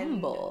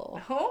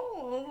tumble.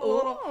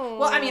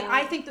 Well, I mean,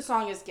 I think the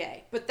song is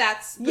gay, but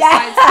that's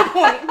besides the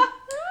point.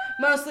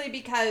 Mostly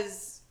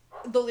because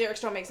the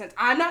lyrics don't make sense.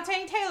 I'm not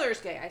saying Taylor's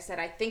gay. I said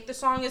I think the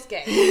song is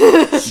gay.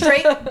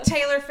 Straight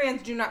Taylor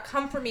fans, do not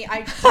come for me.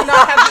 I do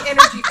not have the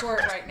energy for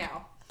it right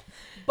now.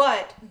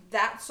 But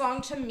that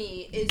song to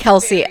me is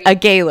Kelsey, a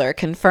Gaylor,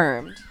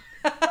 confirmed.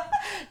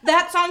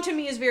 That song to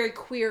me is very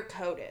queer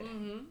coded.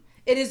 Mm-hmm.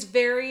 It is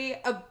very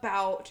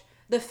about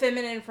the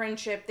feminine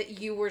friendship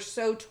that you were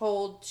so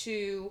told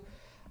to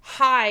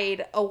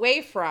hide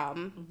away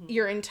from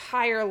your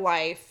entire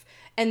life,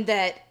 and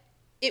that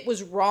it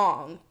was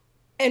wrong,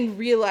 and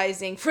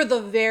realizing for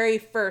the very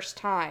first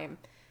time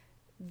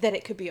that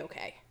it could be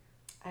okay.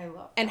 I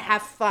love that. And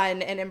have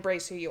fun and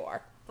embrace who you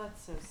are.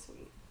 That's so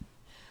sweet.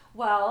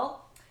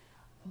 Well,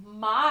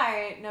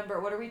 my number,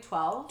 what are we,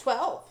 12?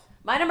 12.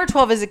 My number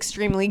 12 is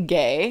extremely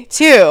gay,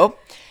 too.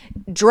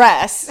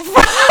 Dress.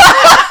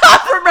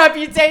 From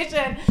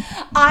Reputation.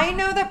 I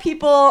know that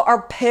people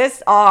are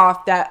pissed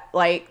off that,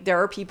 like,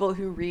 there are people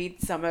who read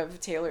some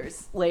of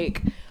Taylor's,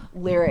 like,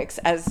 lyrics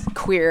as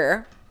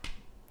queer.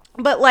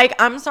 But, like,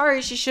 I'm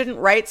sorry, she shouldn't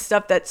write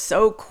stuff that's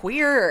so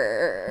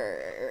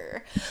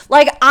queer.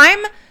 Like,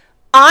 I'm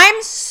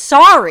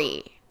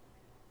sorry,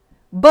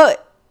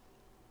 but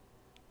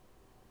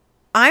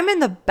I'm in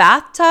the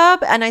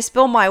bathtub and I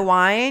spill my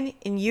wine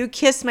and you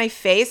kiss my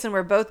face and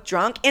we're both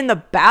drunk in the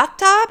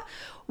bathtub?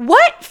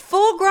 What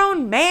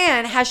full-grown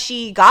man has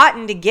she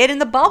gotten to get in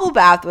the bubble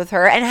bath with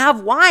her and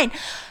have wine?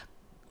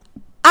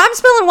 I'm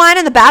spilling wine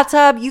in the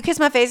bathtub, you kiss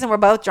my face and we're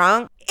both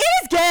drunk. It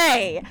is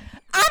gay.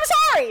 I'm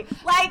sorry.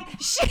 Like,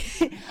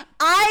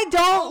 I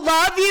don't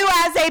love you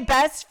as a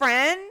best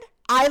friend.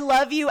 I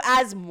love you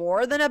as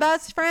more than a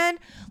best friend.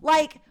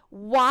 Like,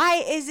 why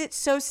is it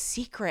so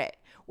secret?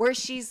 Where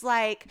she's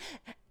like,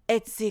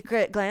 it's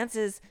secret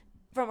glances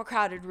from a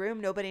crowded room.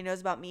 Nobody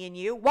knows about me and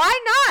you. Why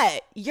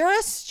not? You're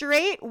a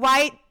straight,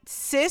 white,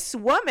 cis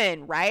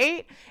woman,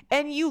 right?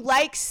 And you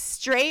like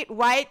straight,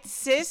 white,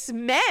 cis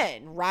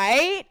men,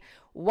 right?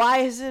 Why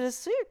is it a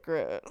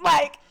secret?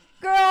 Like,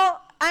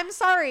 girl, I'm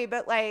sorry,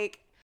 but like,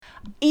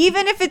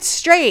 even if it's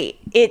straight,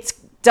 it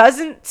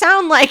doesn't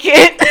sound like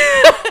it.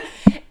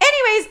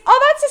 Anyways, all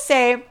that to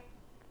say,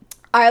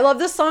 I love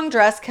the song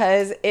Dress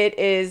because it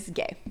is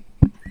gay.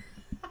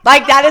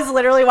 Like, that is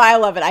literally why I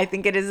love it. I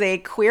think it is a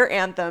queer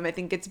anthem. I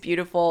think it's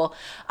beautiful.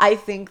 I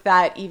think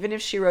that even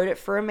if she wrote it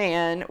for a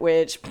man,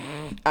 which,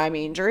 I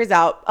mean, jury's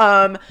out.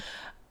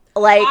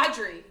 Like,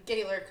 Audree,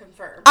 Gaylor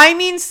confirmed. I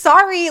mean,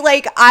 sorry.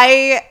 Like,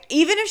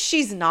 even if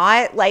she's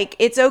not, like,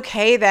 it's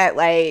okay that,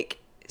 like,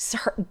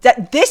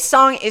 that this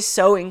song is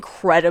so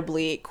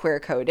incredibly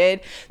queer coded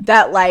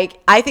that, like,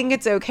 I think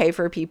it's okay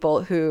for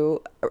people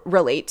who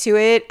relate to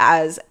it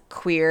as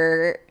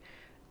queer,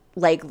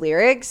 like,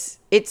 lyrics.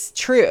 It's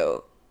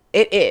true.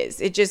 It is.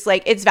 It just,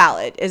 like, it's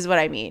valid is what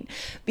I mean.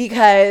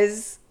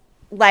 Because,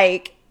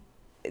 like,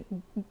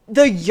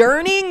 the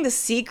yearning, the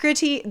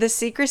secrecy,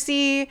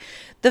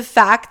 the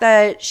fact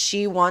that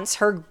she wants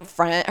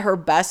her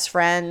best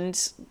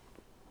friend,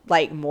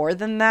 like more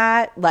than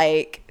that,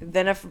 like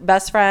than a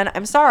best friend.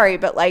 I'm sorry,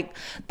 but like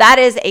that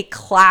is a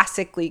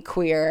classically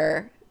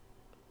queer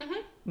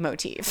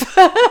motif.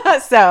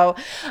 So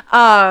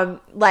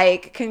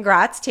like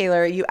congrats,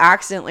 Taylor, you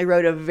accidentally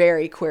wrote a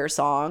very queer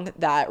song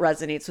that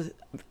resonates with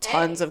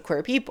tons of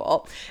queer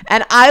people,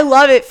 and I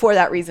love it for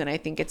that reason. I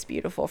think it's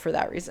beautiful for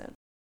that reason.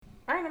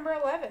 All right, number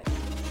 11.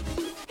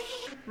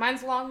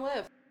 Mine's Long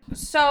Live.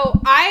 So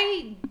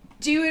I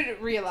do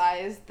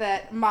realize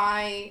that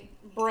my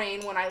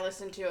brain, when I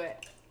listened to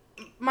it,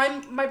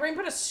 my brain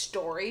put a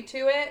story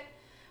to it,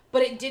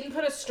 but it didn't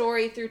put a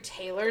story through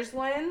Taylor's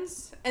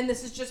lens. And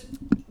this is just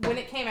when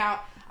it came out.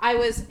 I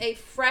was a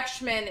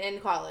freshman in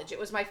college. It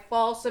was my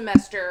fall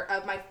semester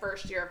of my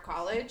first year of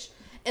college,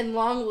 and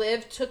Long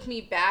Live took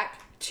me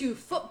back to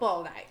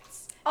football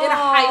nights in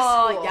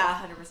high school.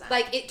 Yeah, 100%.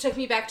 Like, it took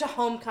me back to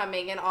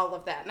homecoming and all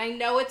of that. And I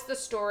know it's the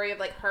story of,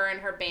 like, her and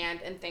her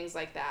band and things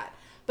like that,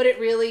 but it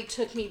really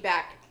took me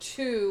back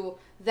to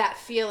that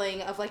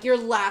feeling of, like, your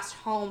last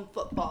home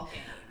football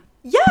game.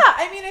 Yeah,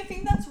 I mean, I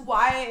think that's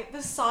why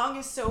the song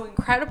is so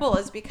incredible,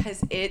 is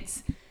because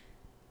it's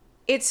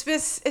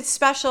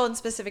special and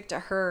specific to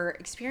her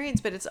experience,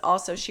 but it's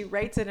also, she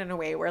writes it in a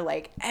way where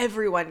like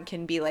everyone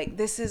can be like,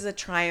 this is a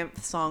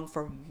triumph song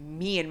for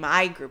me and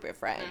my group of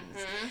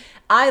friends.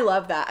 I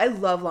love that. I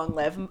love Long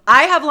Live.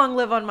 I have Long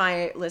Live on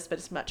my list, but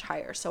it's much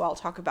higher, so I'll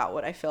talk about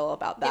what I feel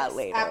about that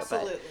later.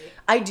 Absolutely. But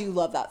I do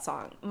love that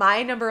song.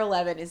 My number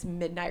 11 is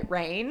Midnight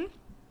Rain.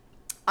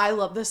 I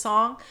love the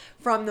song.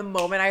 From the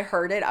moment I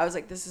heard it, I was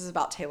like, this is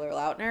about Taylor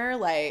Lautner.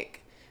 Like,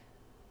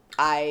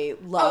 I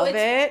love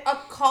it. A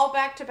call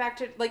back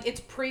to like,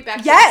 it's pre-back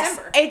to Yes,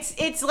 December.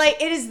 it's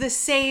like, it is the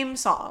same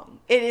song.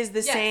 It is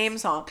the same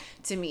song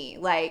to me.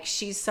 Like,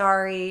 she's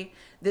sorry.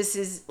 This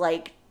is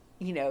like,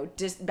 you know,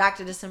 Back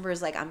to December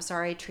is like, I'm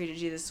sorry I treated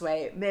you this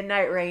way.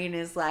 Midnight Rain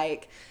is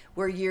like,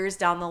 we're years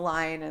down the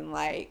line, and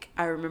like,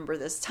 I remember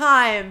this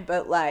time,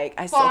 but like,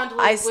 I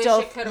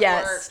still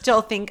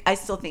think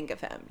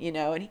of him, you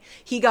know, and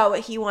he got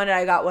what he wanted,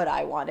 I got what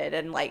I wanted,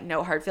 and like,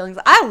 no hard feelings.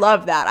 I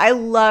love that. I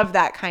love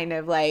that kind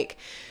of like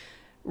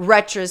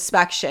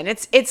retrospection.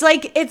 It's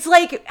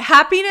like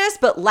happiness,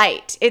 but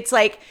light. It's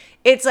like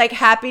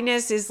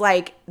happiness is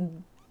like,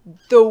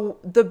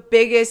 the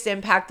biggest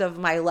impact of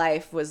my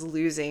life was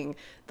losing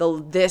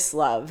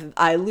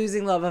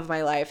losing love of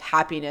my life,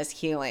 happiness,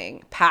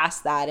 healing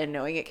past that, and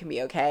knowing it can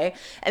be okay.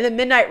 And then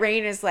Midnight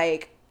Rain is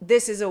like,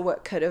 this is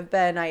what could have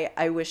been.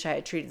 I wish I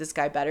had treated this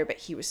guy better, but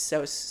he was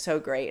so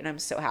great, and I'm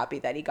so happy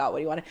that he got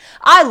what he wanted.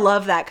 I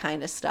love that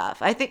kind of stuff.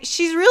 I think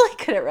she's really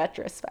good at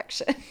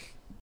retrospection.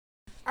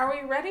 Are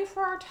we ready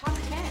for our top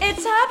 10?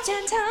 It's top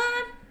 10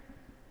 time.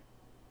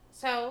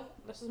 So,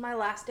 this is my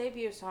last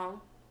debut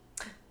song.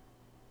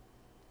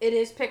 It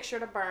is Picture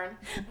to Burn.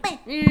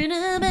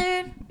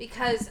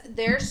 Because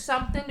there's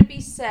something to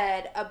be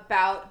said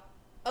about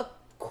a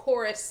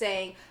chorus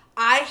saying,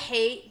 I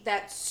hate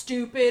that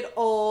stupid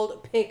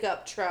old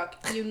pickup truck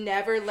you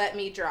never let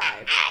me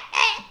drive.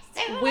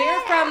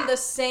 We're from the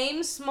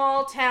same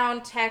small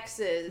town,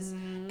 Texas,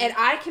 and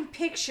I can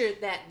picture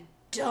that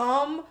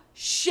dumb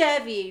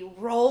Chevy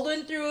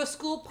rolling through a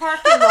school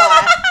parking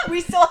lot.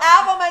 We still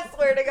have them, I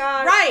swear to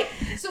God. Right.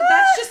 So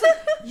that's just like,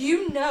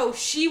 you know,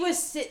 she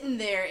was sitting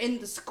there in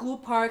the school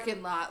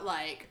parking lot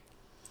like,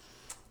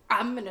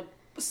 I'm going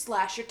to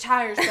slash your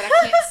tires, but I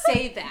can't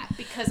say that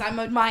because I'm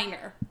a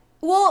minor.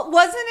 Well,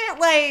 wasn't it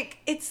like,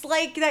 it's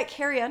like that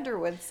Carrie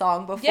Underwood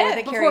song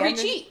before he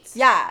cheats.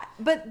 Yeah,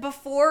 but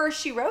before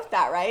she wrote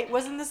that, right?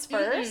 Wasn't this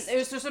first? It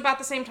was just about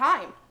the same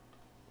time.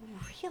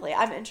 Really?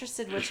 I'm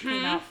interested which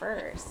came out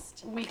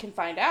first. We can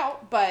find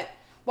out, but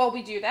while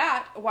we do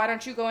that, why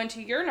don't you go into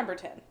your number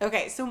 10?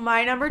 Okay, so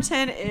my number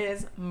 10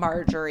 is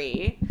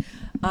Marjorie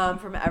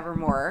from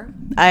Evermore.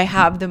 I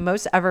have the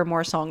most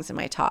Evermore songs in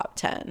my top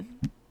 10.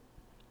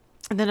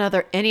 And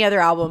then any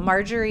other album.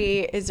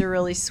 Marjorie is a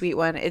really sweet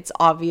one. It's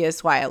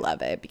obvious why I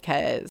love it,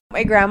 because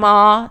my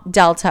grandma,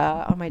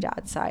 Delta, on my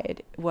dad's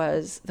side,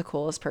 was the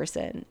coolest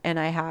person. And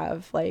I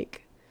have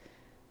like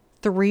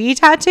 3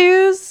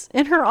 tattoos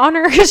in her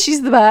honor because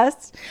she's the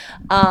best.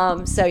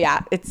 So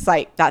yeah, it's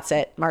like, that's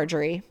it.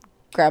 Marjorie,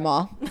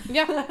 grandma.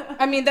 Yeah.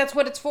 I mean, that's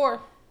what it's for.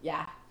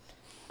 Yeah.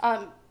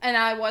 And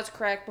I was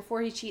correct.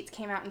 Before He Cheats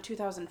came out in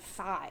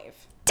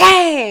 2005.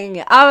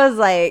 Dang. I was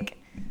like,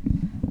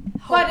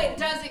 but it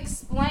does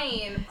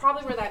explain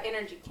probably where that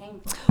energy came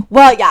from.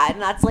 well, yeah, and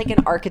that's like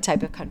an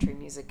archetype of country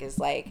music, is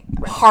like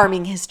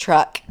harming his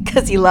truck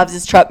because he loves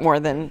his truck more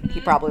than he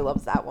probably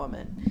loves that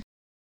woman.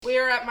 We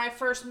are at my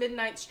first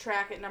Midnight's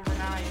track at number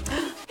 9.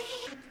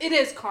 It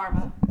is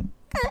Karma.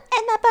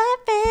 And my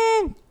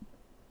boyfriend.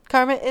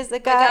 Karma is the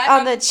guy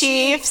on the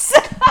Chiefs.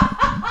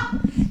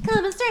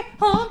 Coming straight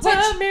home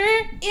to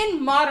me.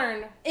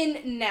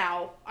 In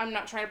now, I'm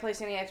not trying to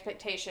place any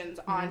expectations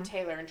on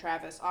Taylor and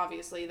Travis.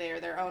 Obviously, they are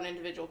their own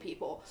individual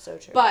people. So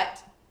true.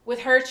 But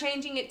with her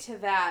changing it to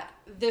that,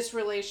 this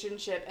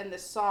relationship and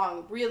this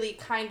song really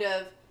kind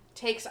of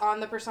takes on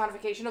the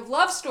personification of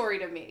Love Story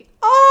to me.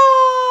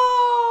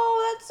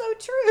 Oh, that's so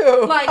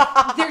true.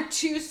 Like, they're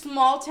two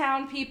small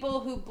town people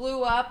who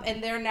blew up,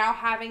 and they're now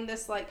having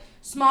this, like,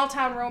 small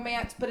town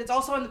romance, but it's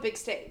also on the big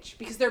stage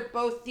because they're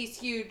both these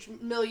huge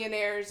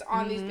millionaires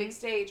on these big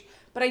stage.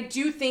 But I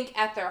do think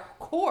at their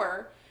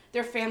core,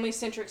 they're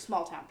family-centric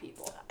small town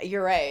people.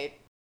 You're right.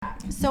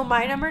 So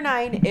my number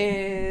 9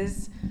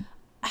 is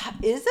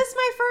this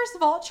my first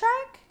vault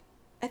track?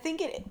 I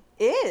think it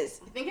is.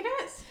 I think it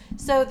is.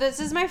 So this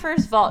is my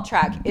first vault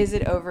track, Is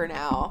It Over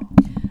Now?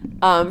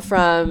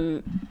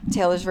 From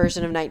Taylor's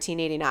version of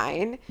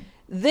 1989.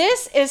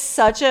 This is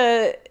such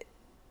a,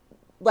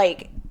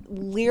 like,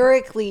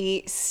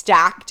 lyrically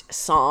stacked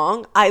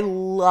song. I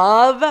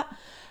love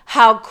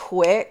how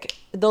quick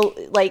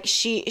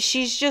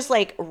she's just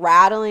like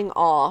rattling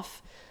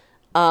off.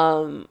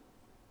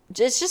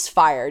 It's just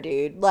fire,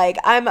 dude. Like,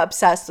 I'm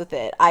obsessed with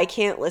it. I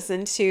can't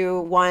listen to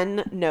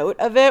one note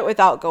of it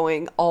without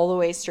going all the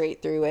way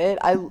straight through it.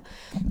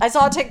 I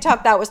saw a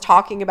TikTok that was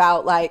talking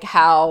about, like,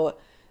 how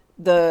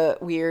the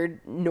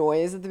weird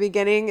noise at the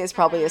beginning is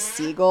probably a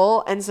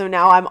seagull. And so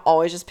now I'm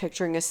always just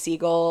picturing a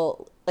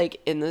seagull, like,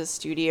 in the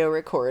studio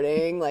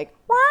recording, like,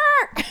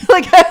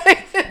 like,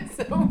 it's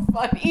so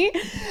funny.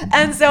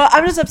 And so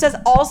I'm just obsessed.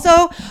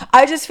 Also,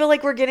 I just feel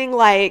like we're getting,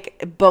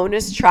 like,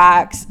 bonus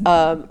tracks,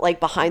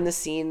 like, behind the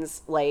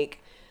scenes, like,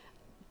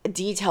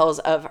 details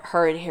of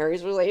her and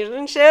Harry's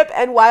relationship.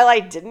 And while I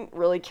didn't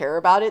really care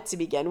about it to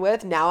begin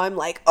with, now I'm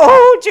like,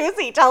 oh,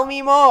 juicy, tell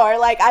me more.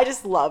 Like, I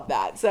just love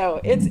that.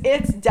 So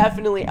it's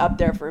definitely up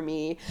there for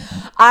me.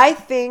 I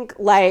think,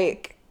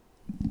 like,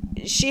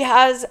 she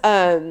has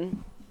a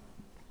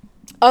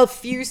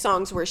few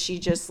songs where she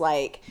just,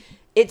 like,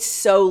 it's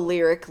so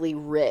lyrically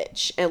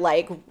rich, and,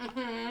 like,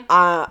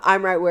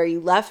 I'm Right Where You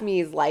Left Me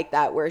is like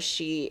that, where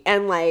she,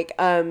 and, like,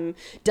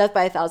 Death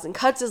by a Thousand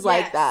Cuts is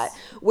like that,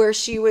 where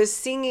she was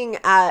singing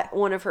at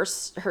one of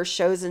her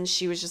shows, and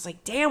she was just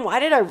like, damn,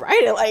 why did I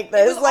write it like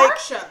this? It was like, our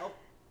show.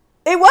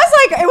 It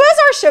was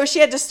our show. She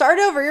had to start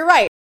over. You're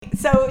right.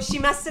 So she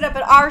messed it up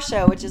at our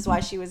show, which is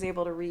why she was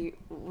able to do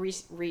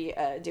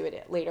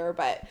it later.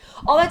 But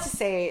all that to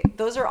say,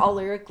 those are all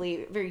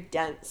lyrically very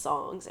dense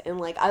songs,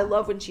 and, like, I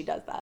love when she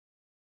does that.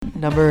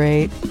 Number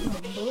 8.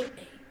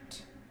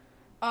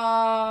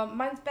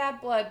 Mine's Bad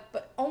Blood,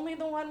 but only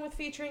the one with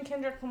featuring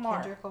Kendrick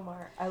Lamar. Kendrick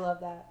Lamar. I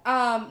love that.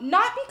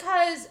 Not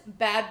because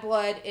Bad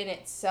Blood in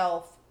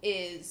itself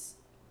is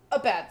a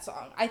bad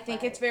song. I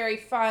think it's very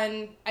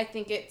fun. I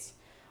think it's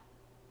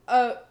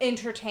a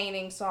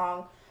entertaining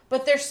song.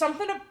 But there's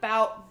something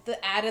about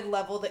the added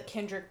level that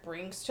Kendrick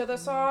brings to the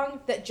song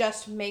that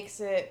just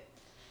makes it,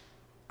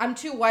 I'm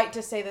too white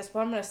to say this, but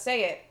I'm going to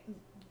say it,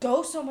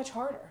 go so much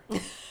harder.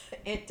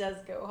 It does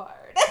go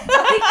hard.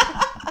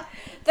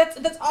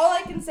 That's all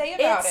I can say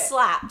about it. It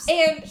slaps.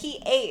 And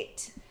he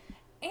ate.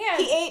 And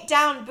he ate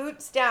down,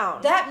 boots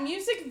down. That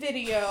music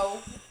video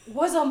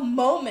was a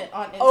moment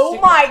on Instagram. Oh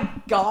my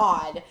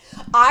God.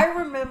 I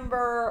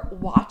remember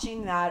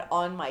watching that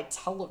on my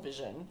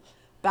television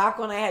back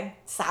when I had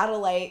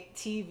satellite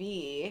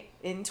TV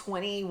in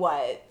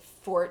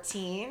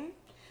 2014.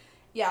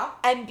 Yeah.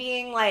 And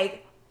being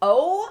like,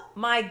 oh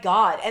my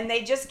God. And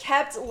they just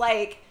kept,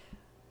 like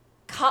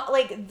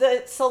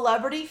the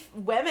celebrity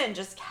women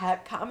just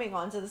kept coming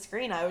onto the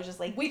screen. I was just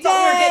like, we thought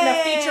we were getting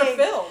a feature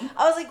film.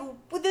 I was like,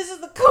 well, this is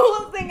the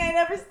coolest thing I'd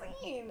ever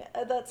seen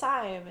at that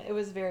time. It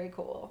was very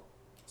cool.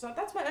 So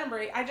that's my number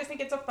 8. I just think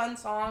it's a fun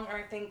song, or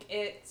I think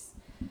it's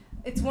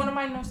one of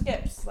my no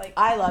skips. Like,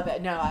 I love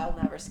it. No, I'll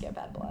never skip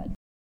Bad Blood.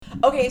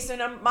 Okay, so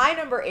my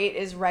number 8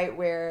 is Right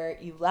Where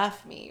You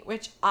Left Me,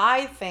 which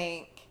I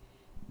think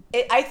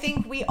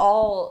we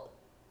all,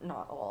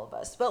 not all of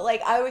us, but,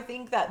 like, I would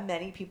think that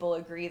many people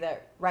agree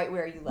that Right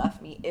Where You Left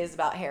Me is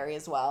about Harry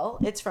as well.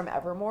 It's from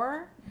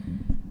Evermore.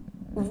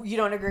 You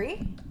don't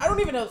agree? I don't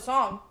even know the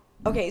song.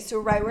 Okay, so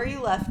Right Where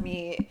You Left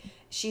Me,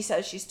 she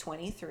says she's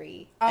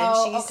 23.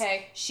 Oh, and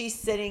okay. She's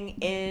sitting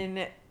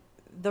in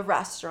the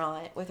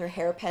restaurant with her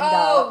hair pinned up.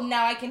 Oh,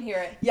 now I can hear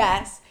it.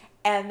 Yes.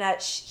 And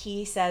that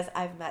he says,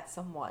 I've met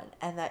someone,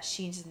 and that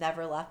she's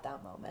never left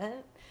that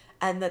moment,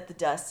 and that the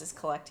dust is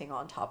collecting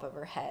on top of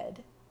her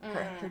head.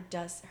 Her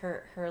dust,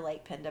 her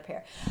like pinned up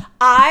hair.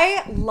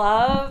 I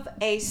love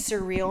a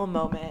surreal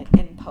moment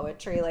in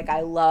poetry. Like,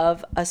 I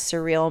love a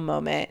surreal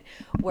moment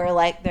where,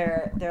 like,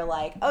 they're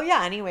like, oh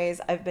yeah,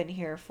 anyways, I've been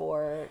here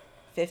for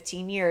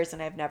 15 years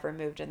and I've never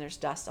moved, and there's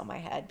dust on my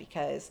head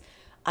because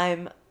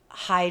I'm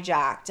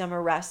hijacked. I'm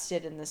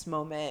arrested in this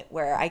moment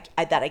where I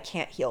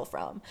can't heal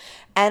from.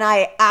 And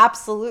I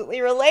absolutely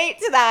relate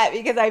to that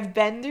because I've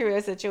been through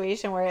a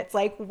situation where it's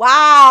like,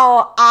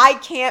 wow, I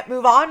can't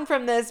move on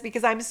from this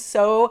because I'm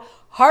so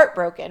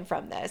heartbroken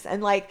from this.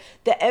 And, like,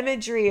 the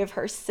imagery of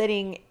her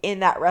sitting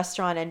in that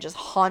restaurant and just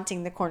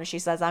haunting the corner. She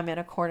says, I'm in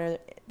a corner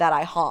that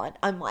I haunt.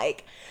 I'm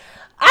like,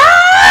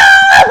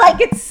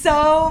 like, it's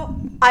so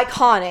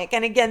iconic.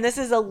 And again, this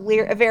is a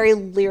very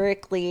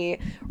lyrically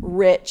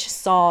rich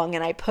song,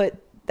 and I put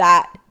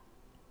that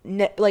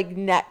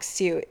next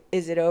to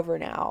Is It Over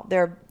Now.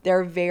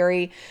 They're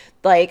very,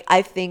 like,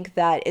 I think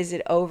that Is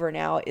It Over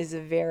Now is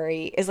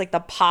like the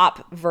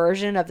pop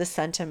version of the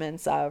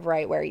sentiments of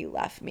Right Where You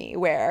Left Me,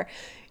 where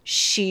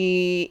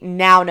she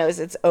now knows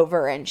it's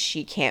over and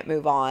she can't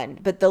move on.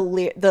 But the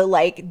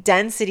like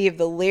density of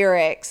the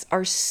lyrics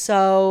are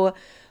so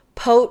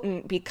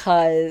potent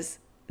because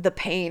the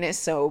pain is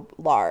so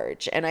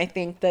large. And I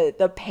think that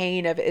the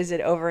pain of Is It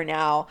Over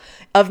Now,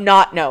 of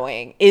not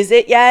knowing, is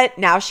it yet?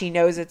 Now she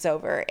knows it's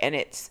over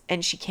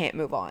and she can't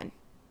move on.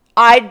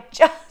 I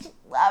just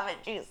love it.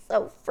 She's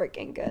so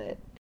freaking good.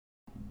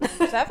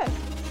 7.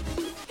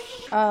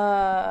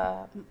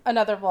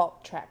 Another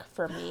vault track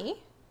for me.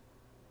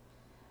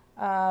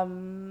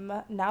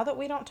 Now That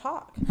We Don't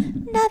Talk.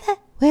 Now That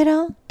We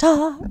Don't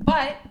Talk.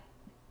 But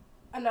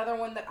another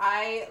one that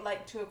I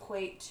like to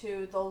equate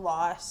to the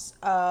loss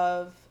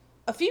of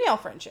a female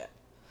friendship.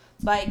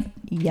 Like,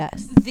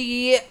 yes.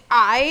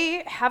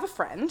 I have a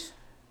friend,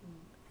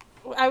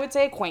 I would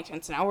say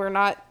acquaintance now.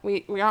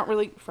 We aren't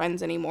really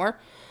friends anymore.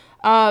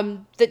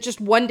 That just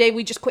one day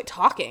we just quit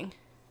talking.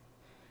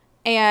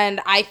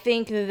 And I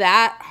think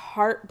that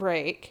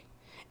heartbreak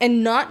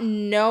and not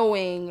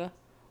knowing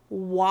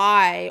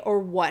why or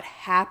what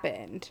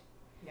happened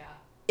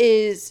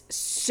is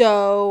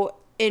so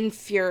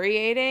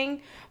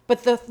infuriating.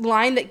 But the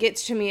line that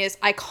gets to me is,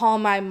 I call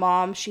my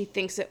mom, she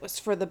thinks it was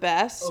for the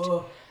best.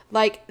 Ugh.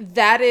 Like,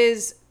 that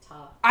is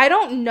tough. I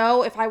don't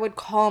know if I would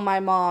call my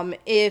mom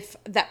if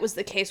that was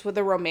the case with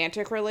a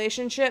romantic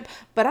relationship,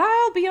 but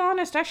I'll be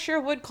honest, I sure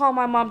would call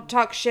my mom to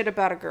talk shit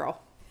about a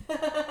girl.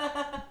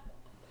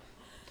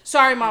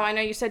 Sorry, Mom, I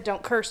know you said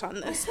don't curse on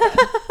this.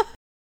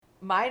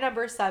 My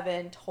number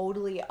 7,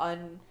 totally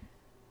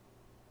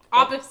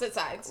opposite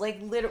sides. Like,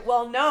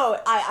 well, no,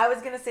 I was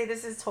going to say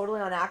this is totally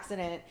on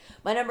accident.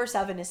 My number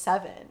 7 is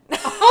 7.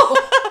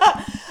 Oh.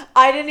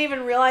 I didn't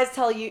even realize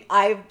till you,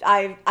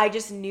 I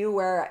just knew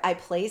where I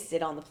placed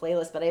it on the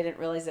playlist, but I didn't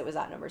realize it was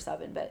at number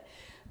 7. But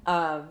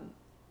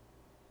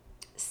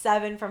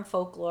 7 from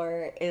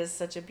Folklore is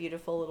such a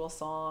beautiful little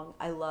song.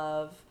 I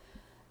love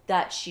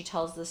that she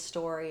tells the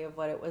story of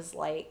what it was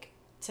like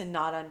to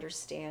not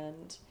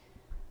understand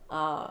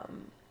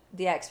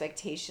the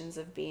expectations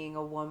of being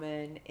a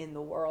woman in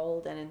the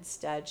world, and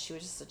instead she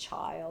was just a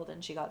child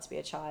and she got to be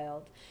a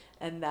child,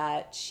 and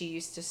that she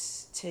used to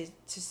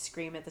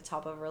scream at the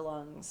top of her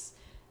lungs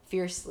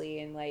fiercely,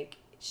 and like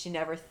she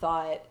never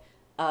thought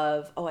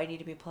of, oh, I need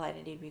to be polite,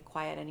 I need to be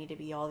quiet, I need to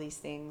be all these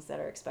things that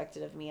are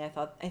expected of me. I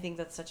think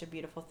that's such a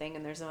beautiful thing.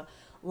 And there's a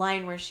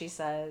line where she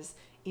says,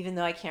 even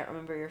though I can't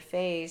remember your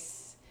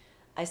face,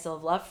 I still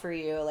have love for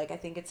you. Like, I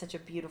think it's such a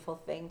beautiful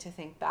thing to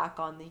think back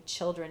on the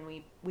children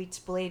we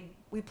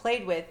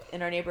played with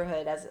in our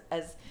neighborhood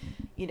as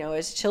you know,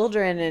 as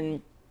children,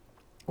 and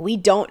we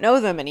don't know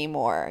them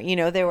anymore. You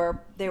know, they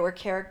were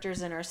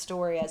characters in our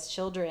story as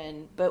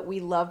children, but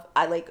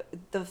I like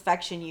the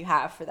affection you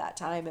have for that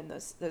time and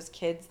those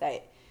kids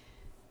that,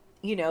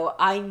 you know,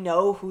 I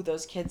know who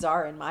those kids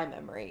are in my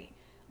memory.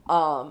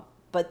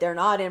 But they're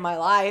not in my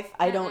life.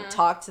 I don't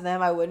talk to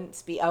them. I wouldn't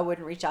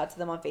reach out to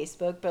them on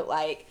Facebook, but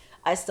like,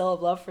 I still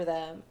have love for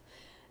them.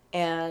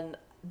 And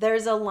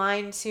there's a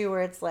line too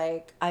where it's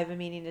like, I've been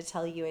meaning to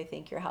tell you, I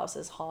think your house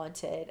is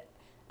haunted.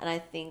 And I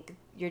think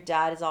your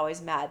dad is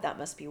always mad. That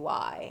must be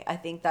why. I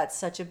think that's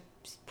such a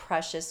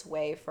precious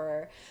way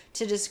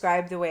to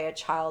describe the way a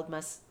child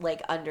must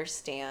like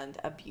understand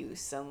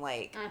abuse and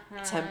like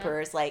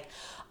tempers. Like,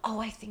 oh,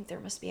 I think there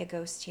must be a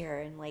ghost here.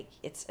 And like,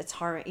 it's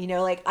harm, you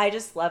know, like, I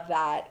just love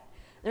that.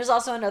 There's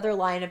also another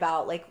line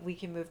about like, we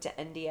can move to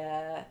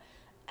India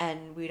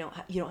and you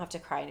don't have to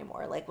cry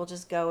anymore. Like, we'll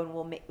just go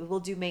and we'll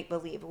do make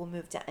believe. We'll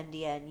move to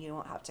India and you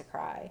don't have to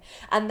cry.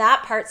 And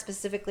that part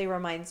specifically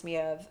reminds me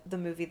of the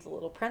movie The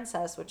Little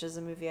Princess, which is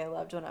a movie I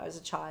loved when I was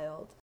a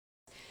child.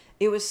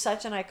 It was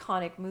such an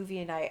iconic movie,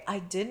 and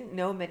I didn't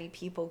know many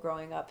people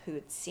growing up who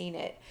had seen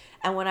it.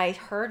 And when I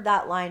heard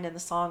that line in the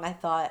song, I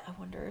thought, I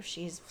wonder if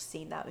she's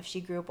seen that, if she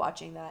grew up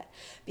watching that,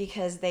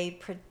 because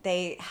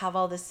they have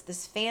all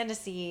this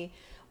fantasy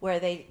where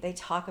they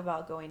talk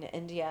about going to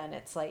India, and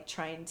it's like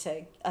trying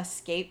to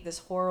escape this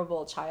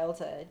horrible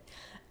childhood.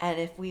 And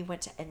if we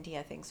went to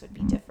India, things would be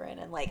different.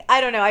 And like,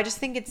 I don't know, I just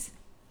think it's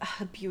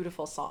a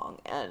beautiful song,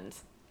 and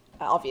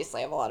obviously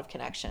I have a lot of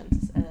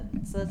connections,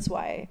 and so that's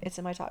why it's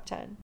in my top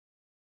 10.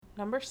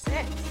 Number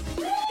 6.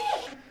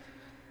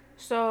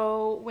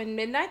 So when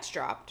Midnight's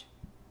dropped,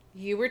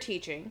 you were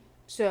teaching,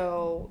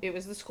 so it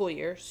was the school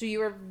year, so you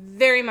were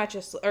very much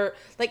asleep, or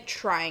like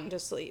trying to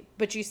sleep,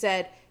 but you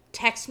said,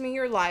 text me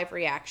your live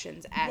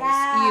reactions as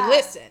you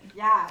listen.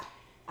 Yeah.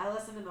 I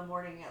listened in the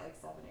morning at like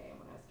 7 a.m.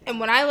 when I was And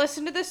when I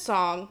listened to this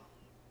song,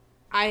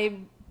 I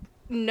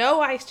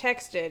know I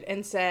texted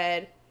and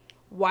said,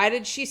 why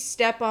did she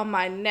step on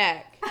my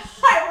neck?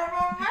 I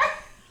remember.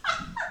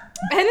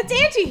 And it's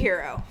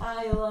Anti-Hero.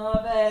 I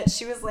love it.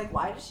 She was like,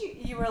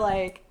 you were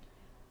like,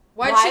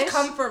 why did she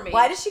come for me?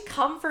 Why did she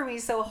come for me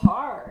so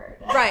hard?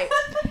 Right.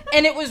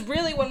 And it was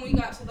really when we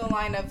got to the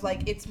line of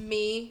like, it's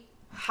me,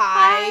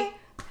 hi.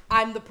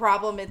 I'm the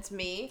problem, it's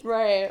me.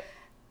 Right.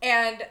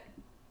 And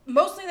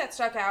mostly that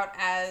stuck out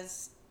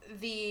as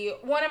the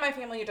one in my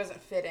family who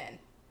doesn't fit in.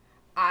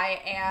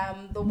 I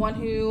am the one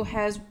who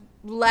has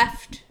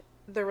left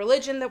the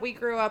religion that we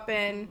grew up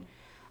in.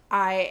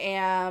 I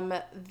am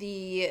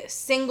the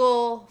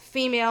single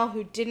female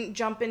who didn't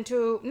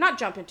not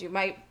jump into,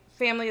 my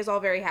family is all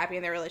very happy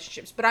in their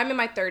relationships, but I'm in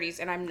my 30s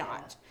and I'm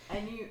not.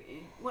 And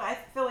well, I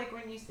feel like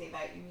when you say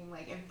that, you mean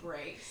like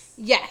embrace.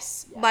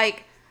 Yes. Yeah.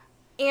 Like,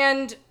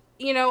 and,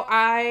 you know,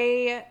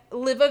 I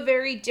live a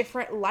very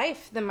different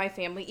life than my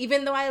family,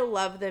 even though I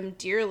love them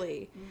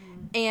dearly.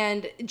 Mm-hmm.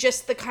 And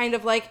just the kind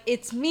of like,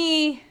 it's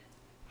me,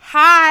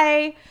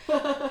 hi,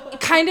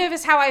 kind of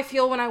is how I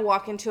feel when I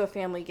walk into a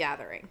family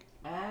gathering.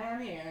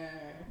 I'm here.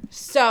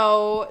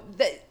 So,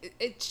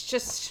 it's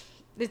just,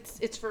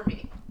 it's for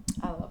me.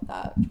 I love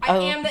that. I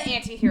am the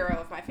anti-hero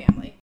of my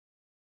family.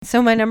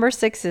 So my number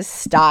 6 is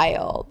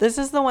style. This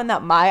is the one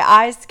that my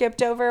eyes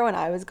skipped over when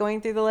I was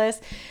going through the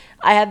list.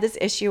 I had this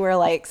issue where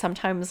like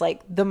sometimes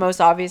like the most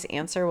obvious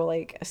answer will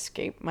like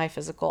escape my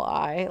physical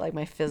eye, like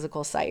my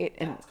physical sight.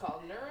 And that's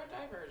called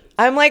neurodivergence.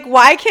 I'm like,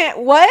 what?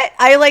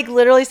 I like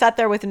literally sat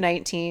there with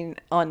 19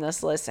 on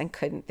this list and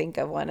couldn't think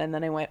of one. And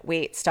then I went,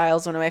 wait,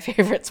 style's one of my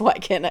favorites. Why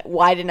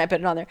didn't I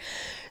put it on there?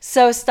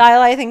 So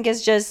style, I think,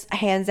 is just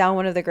hands down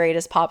one of the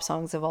greatest pop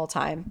songs of all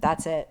time.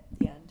 That's it.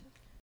 The end.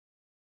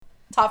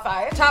 Top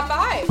 5.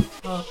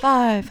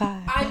 Five.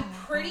 I'm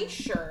pretty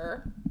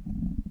sure.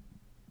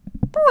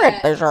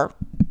 Sure.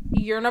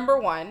 Your number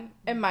 1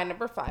 and my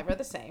number 5 are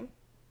the same.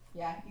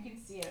 Yeah, you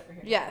can see it over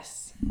here.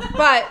 Yes.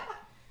 But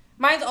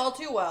mine's All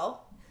Too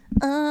Well.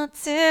 All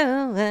Too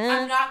Well.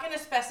 I'm not going to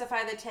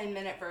specify the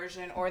 10-minute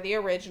version or the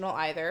original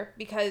either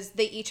because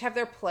they each have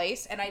their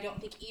place and I don't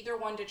think either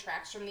one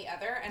detracts from the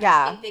other. And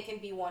I think they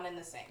can be one and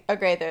the same. I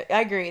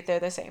agree. They're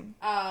the same.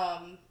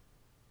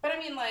 But I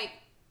mean, like,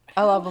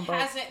 I love them both.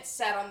 Hasn't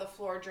sat on the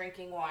floor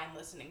drinking wine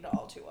listening to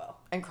All Too Well?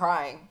 And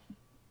crying.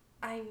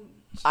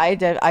 I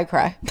did. I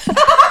cry.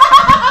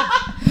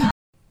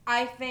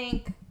 I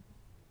think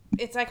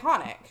it's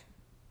iconic.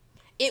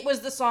 It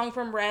was the song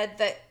from Red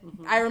that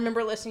I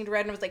remember listening to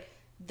Red and I was like,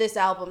 this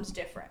album's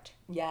different.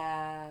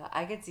 Yeah,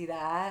 I could see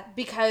that.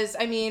 Because,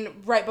 I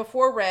mean, right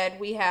before Red,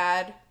 we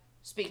had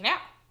Speak Now.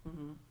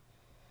 Mm-hmm.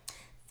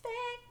 Speak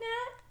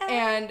Now.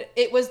 And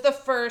it was the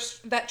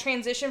first, that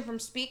transition from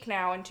Speak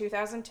Now in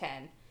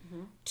 2010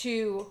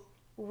 to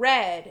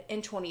Red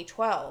in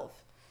 2012.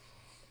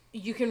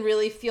 You can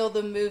really feel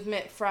the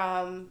movement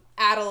from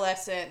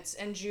adolescence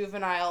and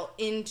juvenile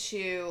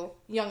into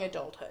young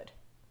adulthood.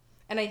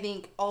 And I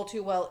think All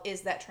Too Well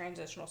is that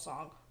transitional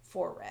song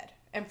for Red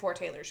and for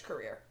Taylor's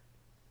career.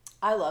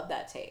 I love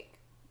that take.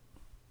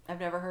 I've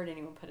never heard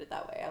anyone put it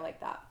that way. I like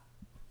that.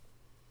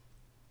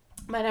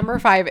 My number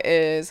 5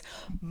 is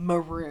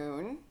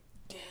Maroon,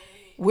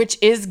 which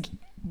is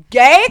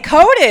gay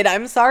coded.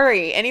 I'm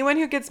sorry. Anyone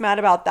who gets mad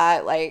about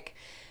that, like,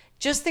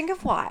 just think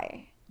of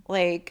why.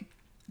 Like,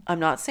 I'm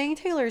not saying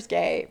Taylor's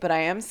gay, but I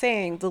am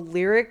saying the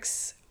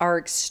lyrics are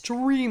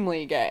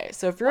extremely gay.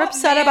 So if you're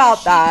upset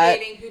about that,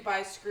 dating who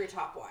buys screw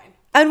top wine?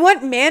 And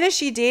what man is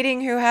she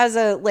dating who has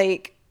a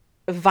like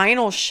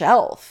vinyl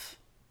shelf?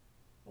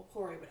 Well,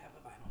 Corey would have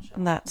a vinyl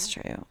shelf. That's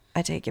true.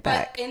 I take it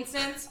back. But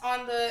incense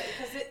on the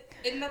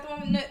isn't that the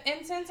one with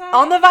incense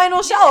on the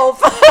vinyl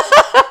shelf?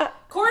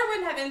 Corey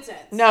wouldn't have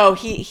incense. No,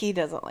 he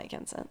doesn't like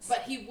incense.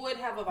 But he would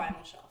have a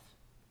vinyl shelf.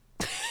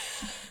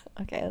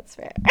 Okay, that's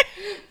fair.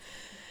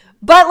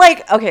 But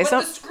like, okay,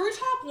 so the screw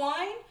top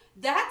wine,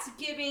 that's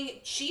giving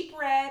cheap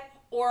red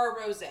or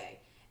a rosé.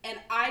 And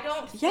I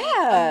don't think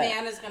a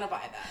man is going to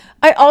buy that.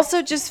 I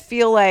also just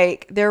feel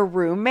like they're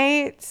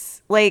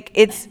roommates. Like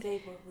it's And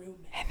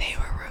they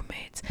were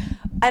roommates.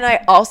 And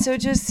I also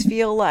just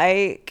feel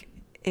like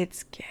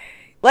it's gay.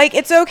 Like,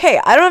 it's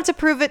okay. I don't have to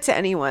prove it to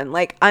anyone.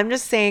 Like, I'm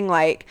just saying,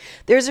 like,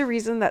 there's a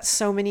reason that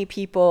so many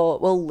people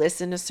will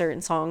listen to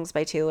certain songs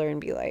by Taylor and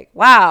be like,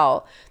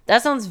 wow,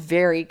 that sounds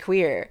very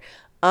queer.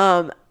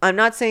 I'm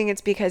not saying it's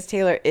because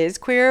Taylor is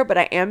queer, but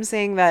I am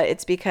saying that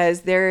it's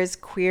because there is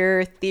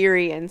queer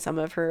theory in some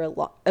of her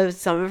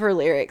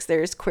lyrics.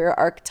 There's queer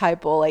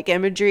archetypal like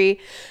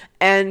imagery,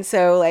 and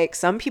so like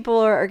some people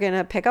are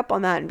gonna pick up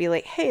on that and be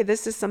like, hey,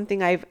 this is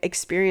something I've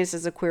experienced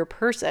as a queer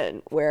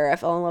person, where I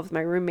fell in love with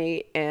my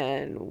roommate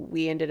and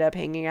we ended up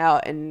hanging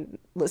out and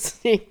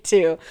listening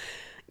to,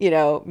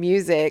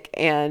 music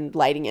and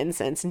lighting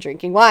incense and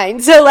drinking wine.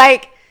 So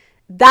like,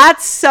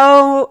 that's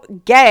so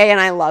gay, and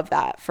I love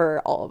that for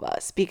all of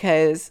us,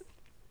 because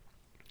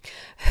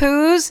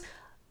whose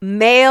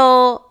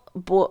male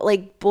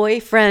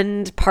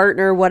boyfriend,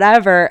 partner,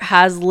 whatever,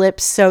 has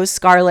lips so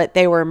scarlet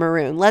they were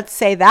maroon? Let's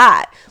say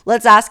that.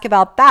 Let's ask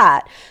about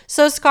that.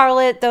 So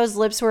scarlet, those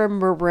lips were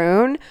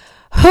maroon.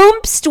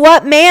 Whomst,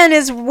 what man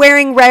is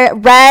wearing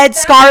red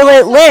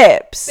scarlet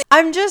lips?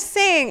 I'm just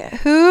saying,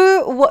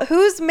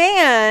 whose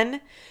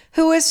man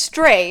who is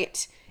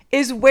straight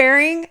is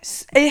wearing,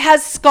 it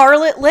has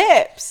scarlet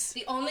lips.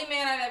 The only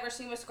man I've ever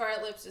seen with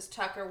scarlet lips is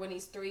Tucker when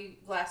he's 3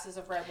 glasses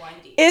of red wine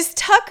deep. Is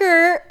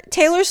Tucker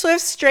Taylor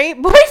Swift's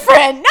straight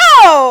boyfriend?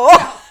 No!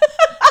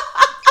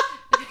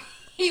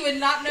 He would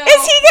not know. Is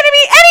he going to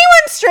be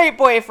anyone's straight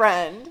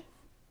boyfriend?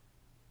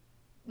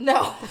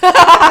 No.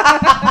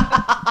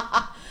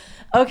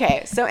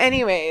 Okay, so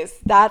anyways,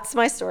 that's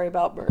my story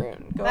about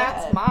Maroon. Go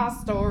That's ahead. my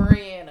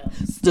story and I'm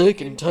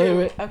Sticking to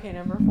it. Okay,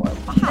 number 4.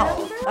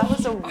 Wow, that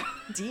was a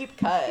deep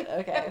cut.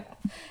 Okay.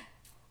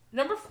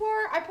 Number 4,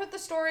 I put The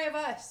Story of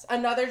Us,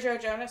 another Joe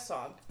Jonas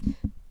song.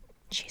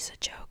 She's a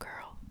Joe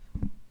girl.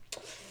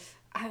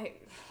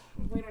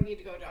 We don't need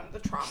to go down to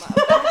the trauma of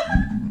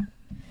that.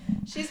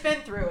 She's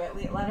been through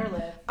it. Let her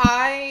live.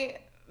 I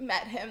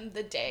met him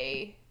the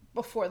day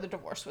before the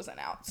divorce was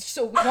announced,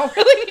 so we don't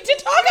really need to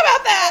talk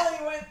about that.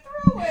 We went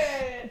through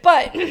it.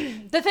 But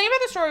the thing about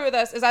The Story with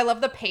Us is I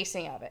love the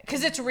pacing of it,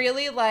 because it's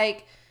really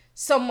like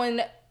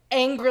someone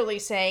angrily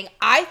saying,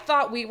 I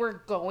thought we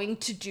were going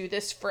to do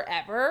this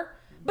forever,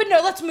 but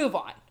no, let's move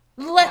on.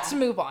 Let's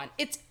move on.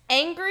 It's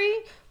angry,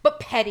 but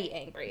petty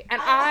angry.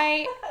 And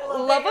I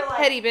love a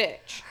petty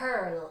bitch.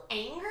 Her little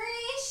angry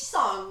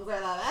songs are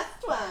the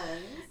best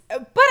ones.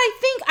 But I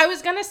think I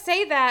was going to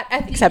say that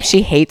at the Except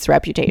she hates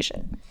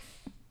Reputation.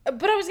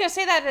 But I was going to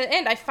say that at the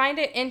end. I find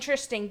it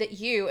interesting that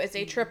you, as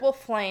a triple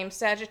flame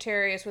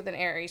Sagittarius with an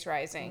Aries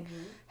rising,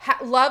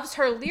 loves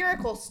her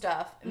lyrical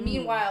stuff.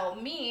 Meanwhile,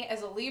 me,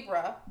 as a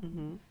Libra,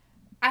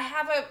 I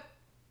have a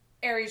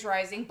Aries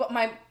rising, but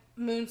my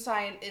moon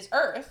sign is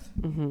Earth.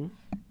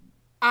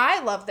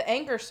 I love the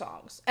anger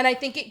songs. And I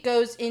think it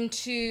goes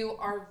into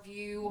our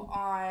view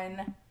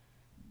on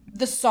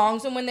the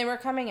songs and when they were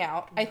coming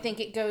out. I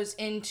think it goes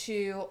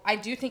into, I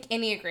do think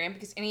Enneagram,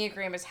 because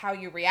Enneagram is how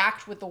you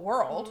react with the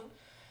world.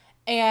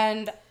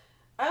 And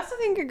I also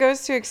think it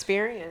goes to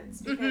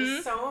experience,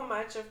 because so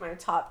much of my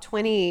top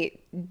 20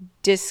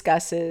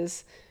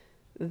 discusses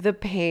the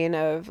pain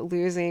of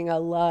losing a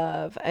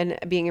love and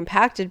being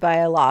impacted by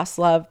a lost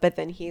love, but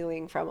then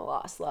healing from a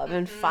lost love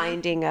and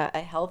finding a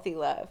healthy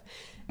love.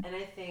 And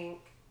I think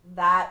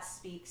that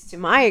speaks to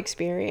my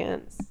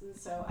experience. And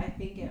so I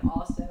think it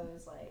also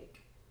is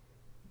like...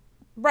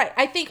 Right.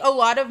 I think a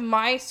lot of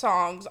my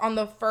songs on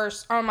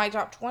my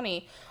top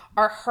 20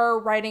 are her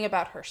writing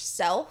about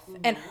herself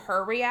and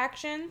her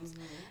reactions,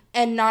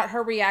 and not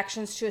her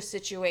reactions to a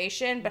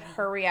situation, but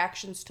her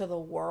reactions to the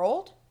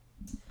world.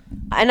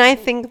 And I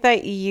think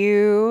that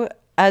you,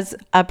 as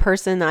a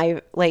person,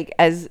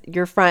 as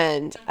your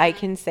friend, I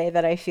can say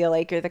that I feel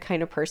like you're the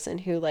kind of person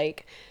who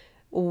like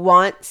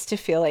wants to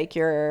feel like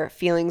your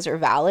feelings are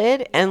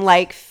valid, and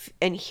like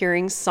and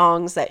hearing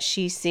songs that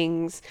she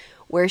sings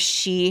where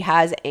she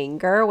has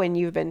anger, when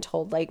you've been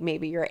told like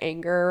maybe your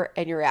anger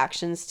and your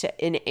reactions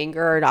in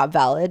anger are not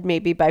valid,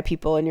 maybe by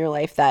people in your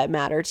life that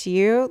matter to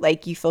you,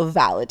 like you feel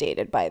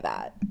validated by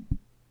that.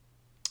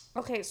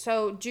 Okay,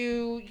 so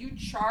do you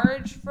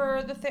charge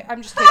for the thing?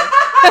 I'm just kidding.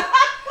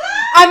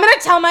 I'm going to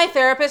tell my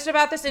therapist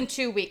about this in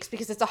 2 weeks,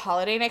 because it's a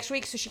holiday next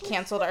week, so she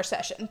canceled our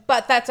session.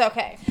 But that's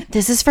okay.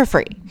 This is for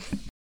free.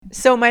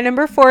 So my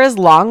number 4 is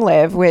Long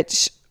Live,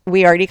 which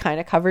we already kind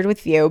of covered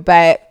with you,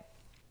 but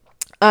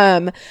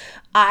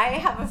I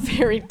have a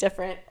very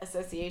different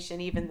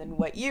association even than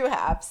what you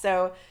have.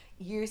 So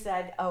you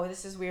said, oh,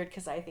 this is weird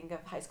because I think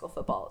of high school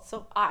football.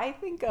 So I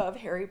think of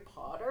Harry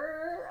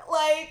Potter.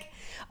 Like,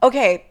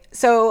 okay,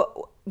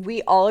 so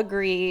we all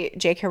agree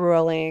J.K.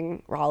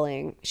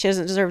 Rowling, she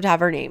doesn't deserve to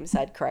have her name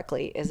said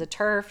correctly, is a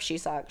TERF. She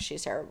sucks.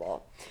 She's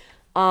terrible.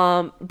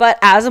 But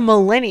as a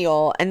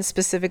millennial, and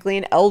specifically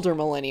an elder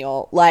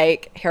millennial,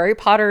 like Harry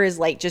Potter is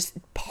like just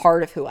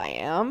part of who I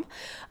am.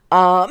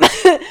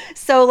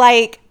 So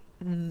like,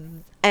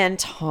 and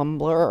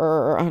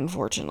Tumblr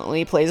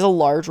unfortunately plays a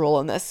large role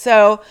in this.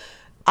 So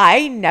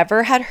I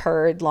never had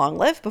heard Long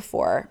Live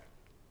before.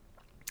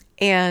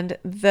 And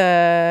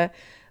the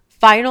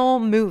final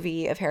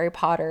movie of Harry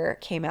Potter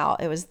came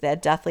out. It was the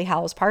Deathly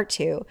Hallows Part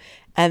 2.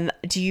 And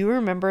do you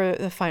remember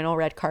the final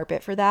red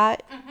carpet for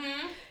that?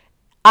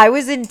 I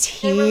was in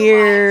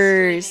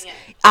tears.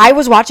 I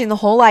was watching the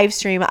whole live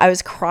stream. I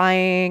was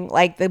crying.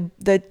 Like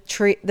the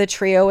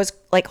trio was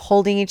like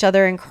holding each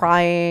other and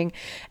crying,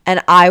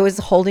 and I was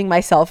holding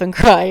myself and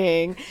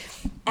crying.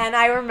 And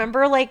I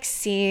remember like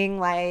seeing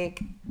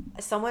like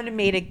someone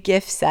made a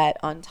gift set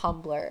on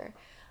Tumblr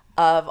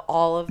of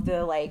all of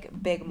the like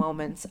big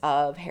moments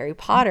of Harry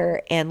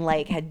Potter, and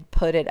like had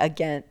put it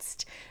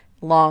against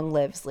Long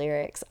Live's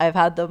lyrics. I've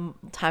had the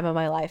time of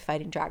my life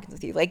fighting dragons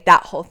with you, like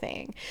that whole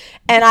thing.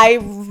 And I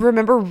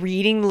remember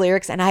reading the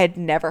lyrics, and I had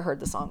never heard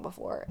the song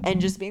before, and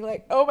just being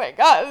like, oh my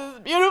god, this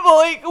is beautiful,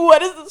 like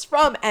what is this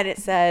from? And it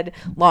said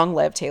Long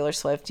Live Taylor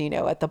Swift, you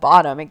know, at the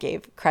bottom. It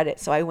gave credit.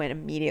 So I went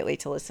immediately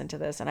to listen to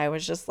this, and I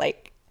was just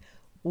like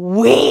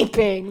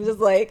weeping, just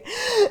like,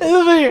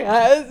 oh my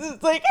god, this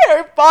is like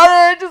Harry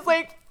Potter, just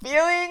like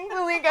feeling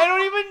like I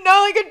don't even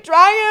know, like a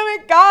dragon, oh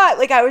my god,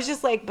 like I was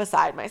just like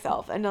beside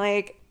myself. And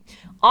like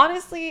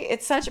honestly,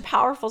 it's such a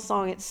powerful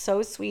song. It's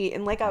so sweet.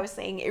 And like I was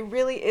saying, it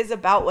really is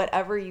about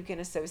whatever you can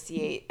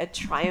associate a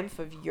triumph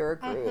of your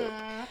group.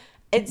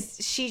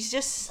 She's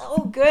just so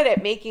good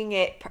at making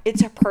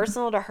it's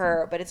personal to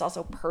her, but it's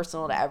also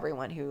personal to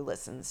everyone who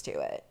listens to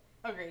it.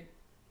 Agreed.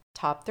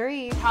 Top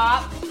 3.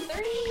 Top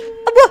 3.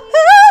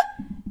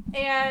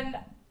 And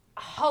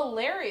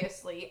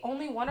hilariously,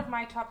 only one of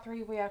my top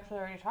 3 we actually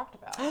already talked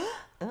about.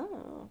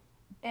 Oh.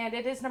 And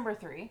it is number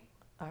 3.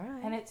 All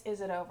right. And it's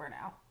Is It Over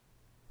Now?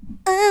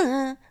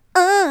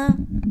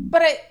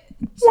 But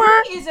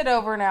Is It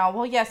Over Now?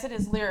 Well, yes, it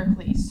is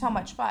lyrically so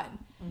much fun.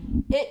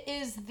 Mm-hmm. It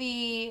is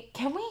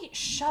can we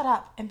shut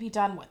up and be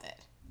done with it?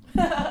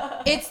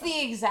 It's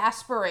the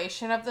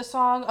exasperation of the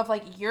song of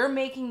like, you're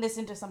making this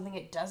into something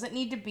it doesn't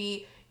need to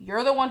be.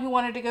 You're the one who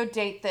wanted to go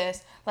date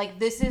this. Like,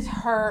 this is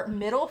her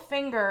middle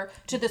finger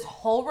to this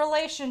whole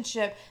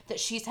relationship that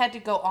she's had to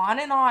go on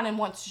and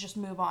wants to just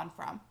move on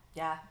from.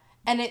 Yeah.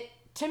 And it,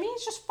 to me,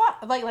 it's just fun.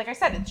 Like I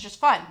said, it's just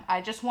fun.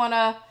 I just want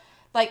to,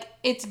 like,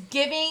 it's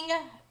giving,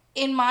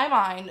 in my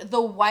mind,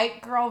 the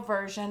white girl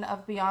version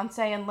of Beyonce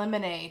and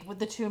Lemonade with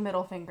the 2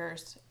 middle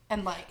fingers.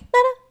 And, like,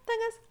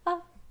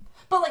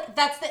 but, like,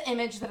 that's the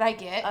image that I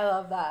get. I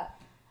love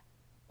that.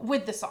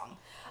 With the song.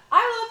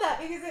 I love that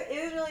because it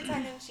is really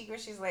tongue in cheek where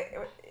she's like,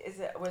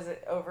 was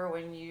it over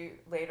when you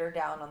laid her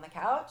down on the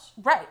couch?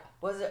 Right.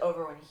 Was it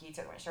over when he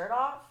took my shirt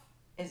off?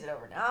 Is it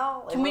over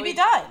now? Like, Can we be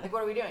done? Like,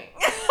 what are we doing?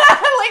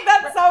 Like,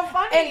 that's so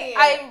funny. And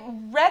I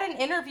read an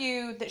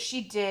interview that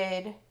she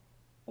did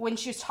when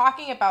she was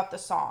talking about the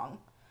song.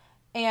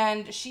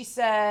 And she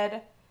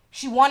said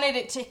she wanted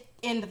it to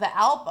end the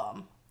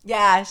album.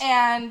 Yeah.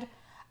 And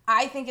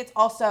I think it's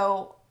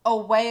also a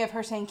way of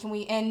her saying,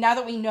 and now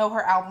that we know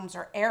her albums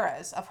are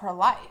eras of her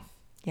life,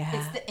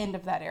 it's the end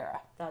of that era.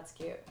 That's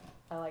cute.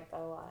 I like that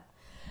a lot.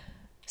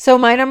 So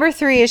my number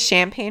 3 is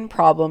Champagne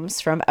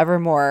Problems from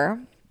Evermore.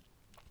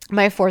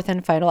 My 4th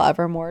and final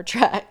Evermore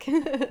track.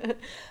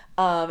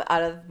 Out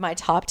of my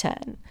top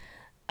 10.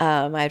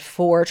 I had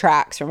 4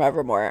 tracks from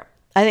Evermore.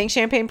 I think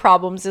Champagne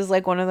Problems is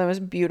like one of the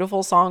most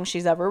beautiful songs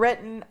she's ever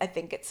written. I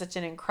think it's such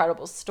an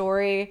incredible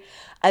story.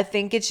 I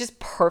think it's just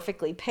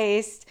perfectly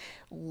paced.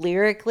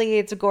 Lyrically,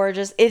 it's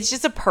gorgeous. It's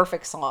just a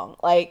perfect song.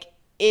 Like,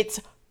 it's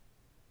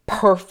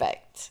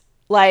perfect.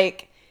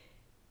 Like,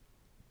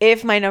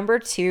 if my number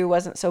 2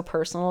 wasn't so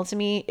personal to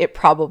me, it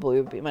probably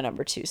would be my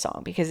number 2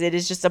 song because it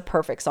is just a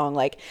perfect song.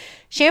 Like,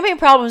 Champagne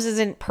Problems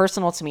isn't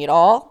personal to me at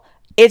all.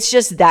 It's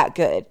just that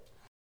good.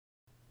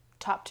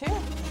 Top 2.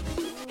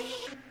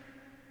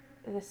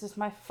 This is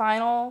my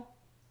final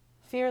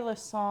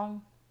Fearless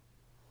song.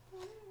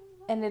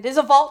 And it is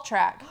a vault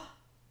track.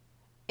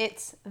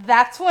 It's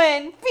That's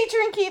When,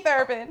 featuring Keith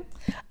Urban.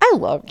 I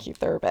love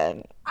Keith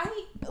Urban.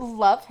 I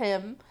love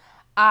him.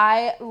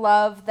 I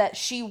love that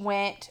she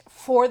went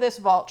for this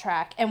vault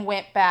track and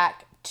went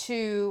back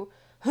to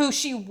who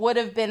she would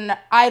have been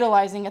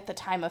idolizing at the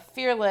time of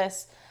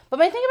Fearless. But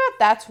my thing about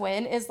That's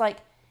When is, like,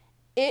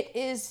 it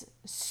is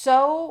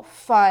so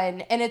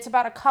fun, and it's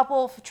about a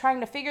couple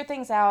trying to figure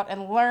things out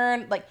and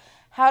learn, like,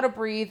 how to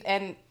breathe.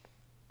 And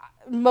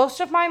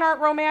most of mine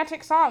aren't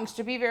romantic songs,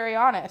 to be very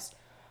honest,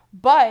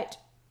 but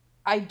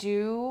I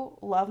do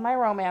love my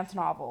romance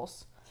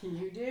novels.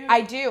 You do?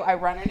 I do. I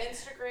run an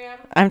Instagram.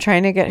 I'm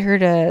trying to get her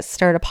to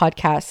start a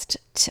podcast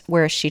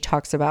where she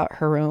talks about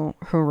her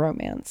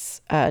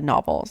romance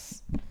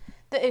novels.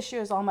 The issue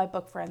is all my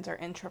book friends are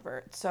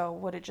introverts, so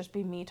would it just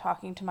be me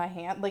talking to my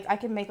hand? Like, I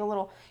can make a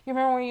little... You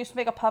remember when you used to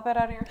make a puppet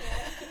out of your hand?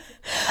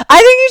 I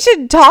think you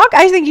should talk.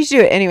 I think you should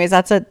do it. Anyways,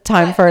 that's a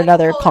time for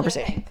another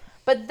conversation.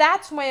 But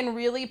That's When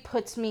really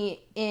puts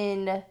me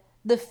in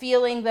the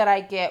feeling that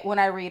I get when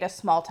I read a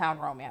small town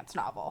romance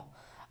novel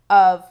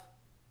of,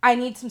 I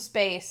need some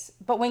space,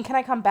 but when can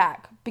I come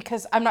back?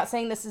 Because I'm not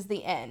saying this is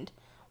the end.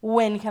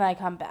 When can I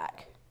come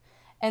back?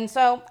 And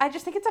so I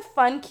just think it's a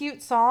fun,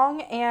 cute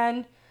song,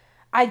 and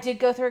I did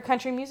go through a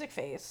country music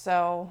phase,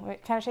 so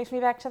it kind of takes me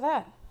back to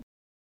that.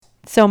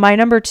 So my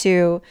number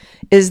 2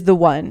 is The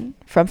One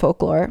from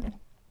Folklore.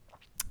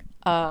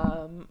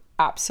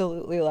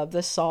 Absolutely love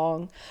this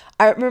song.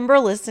 I remember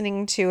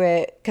listening to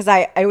it because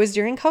I was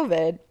during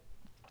COVID,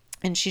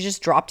 and she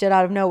just dropped it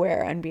out of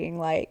nowhere and being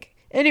like,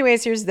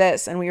 anyways, here's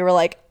this. And we were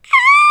like,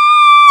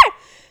 ah!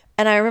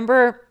 And I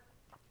remember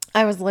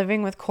I was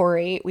living with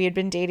Corey. We had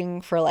been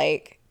dating for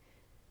like,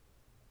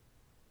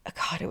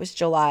 God, it was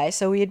July.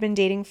 So we had been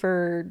dating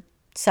for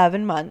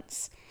 7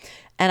 months,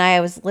 and I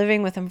was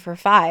living with him for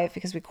 5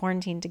 because we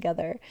quarantined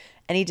together,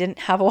 and he didn't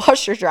have a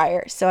washer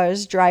dryer. So I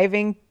was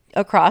driving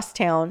across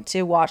town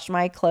to wash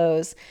my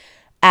clothes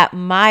at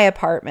my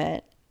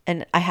apartment,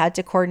 and I had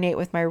to coordinate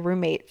with my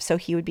roommate so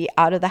he would be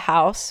out of the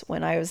house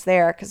when I was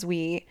there because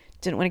we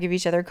didn't want to give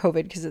each other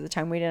COVID because at the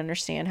time we didn't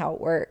understand how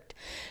it worked.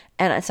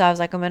 And so I was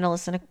like, I'm going to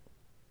listen to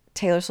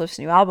Taylor Swift's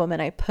new album,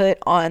 and I put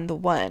on The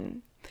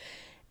One,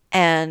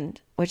 and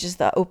which is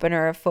the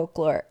opener of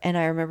Folklore. And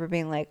I remember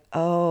being like,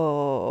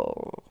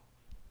 oh,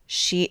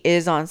 she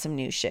is on some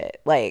new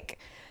shit. Like,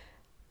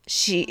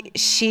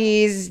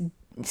 she's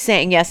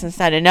saying yes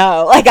instead of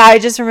no. Like, I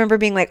just remember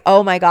being like,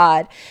 oh my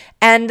God.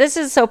 And this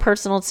is so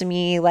personal to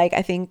me. Like,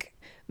 I think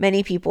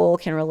many people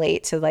can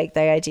relate to like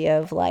the idea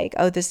of like,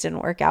 oh, this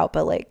didn't work out,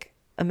 but like,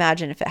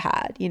 imagine if it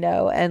had, you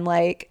know? And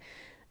like,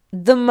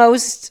 the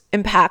most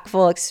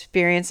impactful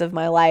experience of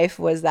my life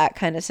was that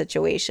kind of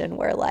situation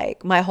where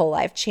like my whole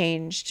life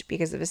changed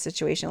because of a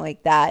situation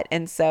like that.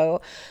 And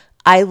so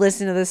I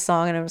listened to this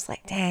song and I was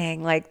like,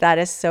 dang, like that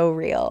is so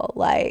real.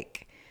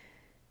 Like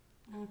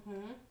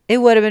it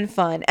would have been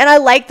fun. And I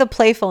like the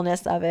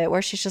playfulness of it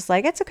where she's just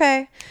like, it's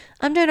okay.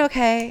 I'm doing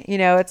okay. You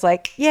know, it's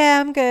like, yeah,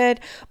 I'm good.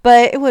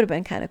 But it would have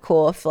been kind of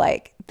cool if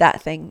like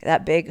that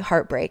big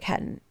heartbreak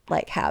hadn't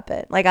like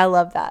happened. Like I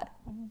love that.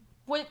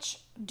 Which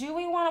do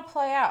we want to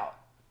play out?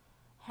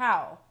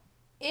 How?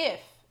 If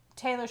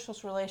Taylor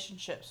Swift's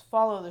relationships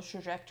follow the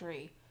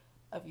trajectory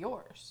of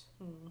yours,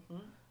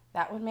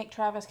 that would make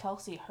Travis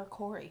Kelsey her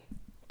Corey.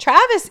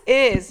 Travis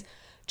is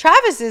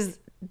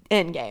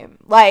endgame.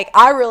 Like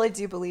I really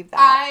do believe that.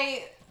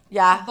 I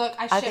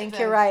think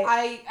them. You're right.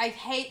 I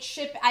hate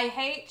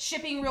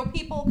shipping real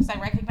people because I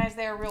recognize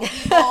they're real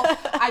people.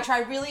 I try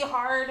really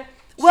hard.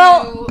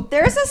 Well,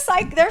 there's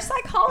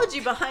psychology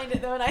behind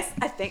it though, and I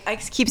think I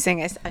keep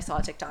saying I saw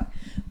a TikTok,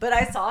 but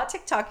I saw a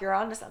TikTok. You're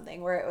onto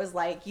something where it was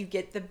like you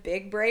get the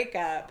big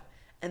breakup,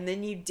 and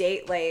then you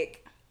date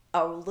like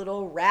a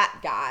little rat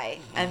guy,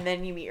 and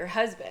then you meet your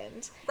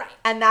husband. Right.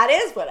 And that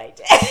is what I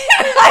did.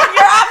 Like,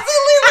 you're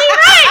absolutely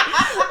right.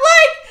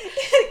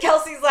 Like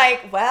Kelsey's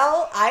like,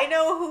 well, I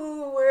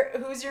know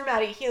who's your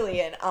Maddie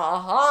Helian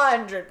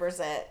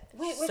 100%.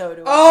 Wait. So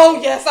do I. Oh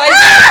yes,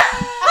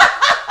 I.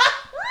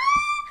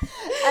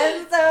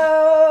 And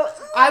so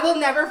I will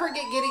never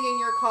forget getting in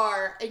your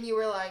car and you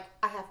were like,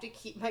 I have to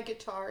keep my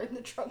guitar in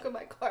the trunk of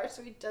my car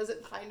so he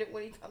doesn't find it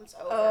when he comes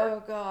over.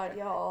 Oh God,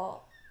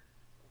 y'all.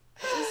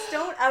 Just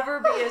don't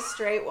ever be a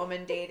straight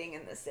woman dating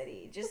in the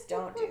city. Just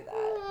don't do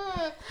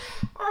that.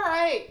 All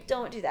right.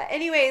 Don't do that.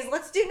 Anyways,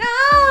 let's do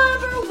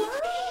number one.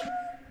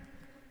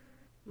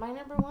 My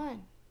number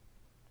one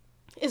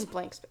is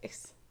Blank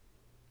Space.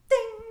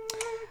 Ding,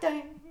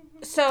 ding.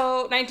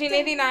 So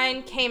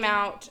 1989 came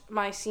out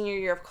my senior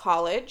year of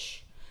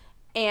college,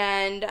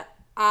 and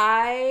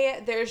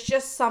there's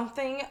just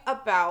something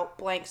about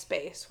Blank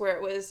Space where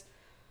it was,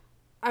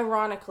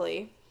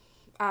 ironically,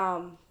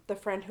 the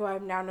friend who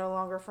I'm now no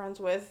longer friends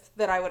with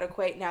that I would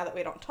equate now that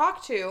we don't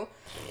talk to,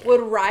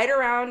 would ride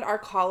around our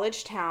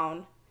college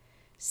town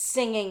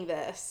singing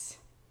this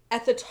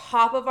at the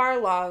top of our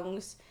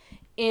lungs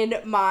in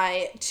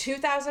my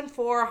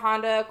 2004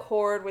 Honda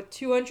Accord with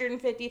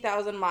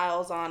 250,000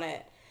 miles on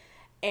it.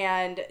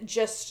 And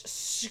just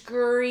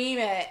scream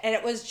it. And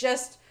it was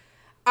just,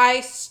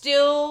 I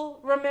still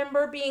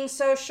remember being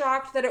so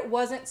shocked that it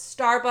wasn't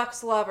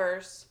Starbucks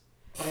Lovers.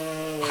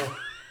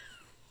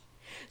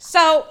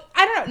 So,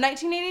 I don't know.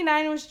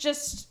 1989 was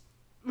just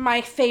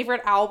my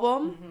favorite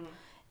album. Mm-hmm.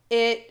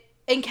 It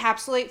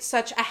encapsulates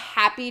such a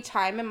happy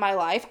time in my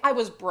life. I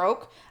was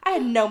broke. I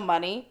had no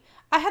money.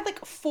 I had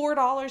like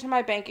 $4 in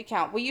my bank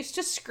account. We used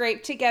to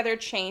scrape together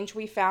change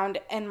we found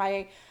in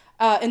my...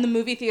 in the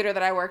movie theater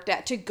that I worked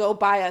at to go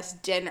buy us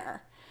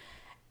dinner.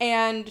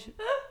 And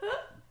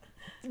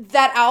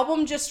that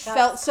album just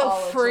felt so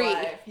free.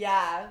 Life.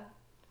 Yeah.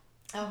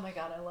 Oh my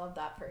God, I love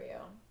that for you.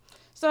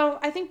 So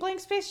I think Blank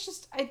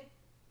Space I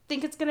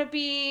think it's going to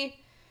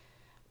be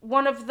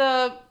one of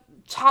the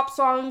top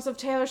songs of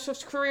Taylor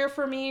Swift's career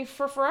for me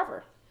for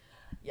forever.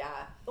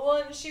 Yeah.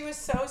 Well, and she was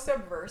so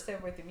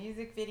subversive with the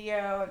music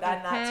video,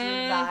 that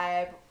tune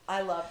vibe.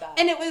 I love that.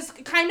 And it was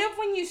kind of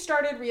when you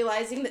started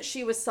realizing that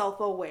she was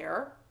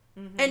self-aware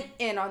and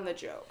in on the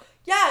joke.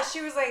 Yeah,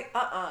 she was like,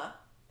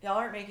 y'all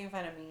aren't making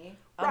fun of me.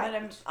 Right.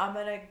 I'm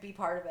gonna be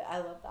part of it. I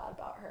love that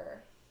about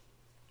her.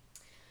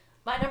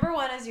 My number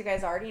one, as you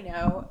guys already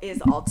know,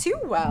 is All Too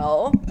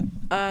Well.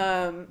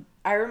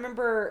 I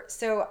remember,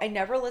 so I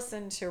never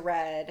listened to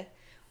Red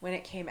when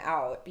it came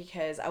out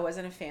because I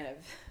wasn't a fan of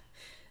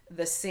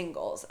the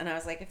singles. And I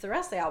was like, if the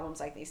rest of the album's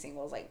like these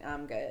singles, like,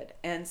 I'm good.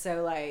 And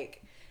so,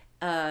 like...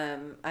 I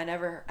had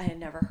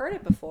never heard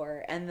it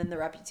before, and then the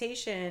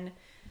Reputation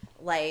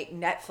like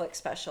Netflix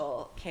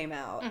special came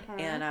out,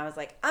 and I was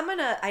like,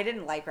 I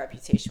didn't like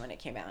Reputation when it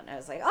came out, and I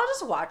was like, I'll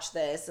just watch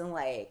this and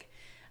like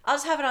I'll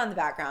just have it on the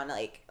background,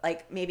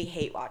 like maybe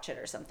hate watch it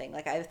or something.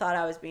 Like I thought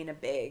I was being a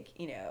big,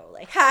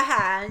 like,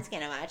 haha, I'm just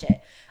gonna watch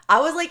it. I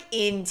was like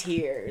in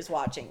tears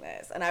watching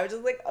this, and I was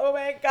just like, oh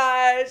my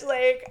gosh,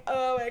 like,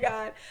 oh my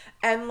God.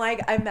 And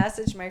like I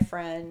messaged my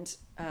friend,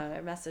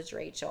 I messaged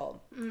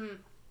Rachel.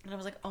 And I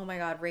was like, oh my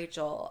God,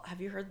 Rachel, have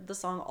you heard the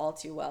song All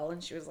Too Well?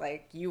 And she was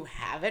like, you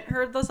haven't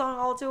heard the song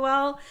All Too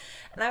Well?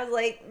 And I was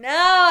like, no,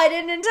 I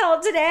didn't until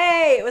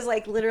today. It was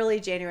like literally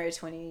January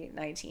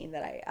 2019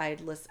 that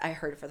I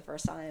heard it for the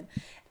first time.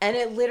 And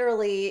it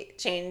literally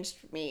changed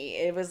me.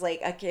 It was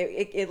like,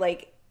 it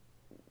like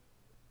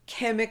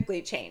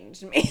chemically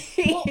changed me.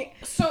 Well,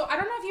 so I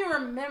don't know if you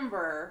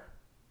remember,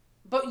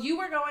 but you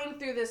were going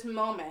through this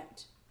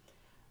moment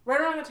right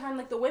around the time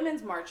like the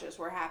women's marches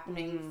were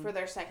happening for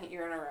their second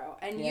year in a row.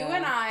 And you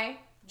and I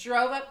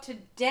drove up to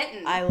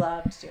Denton. I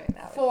loved doing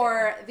that.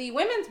 For the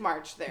women's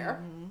march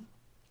there.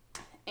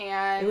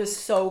 And it was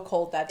so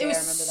cold that day. I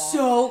remember that. It was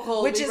so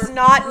cold. Which is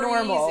not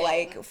normal.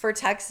 Like for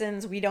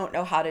Texans, we don't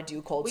know how to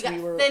do cold. We got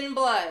thin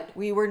blood.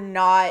 We were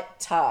not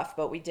tough,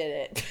 but we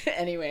did it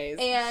anyways.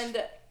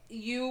 And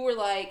you were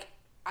like,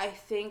 I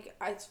think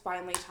it's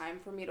finally time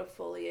for me to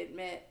fully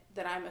admit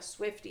that I'm a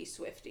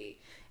Swiftie.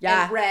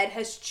 Yeah. And Red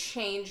has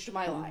changed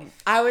my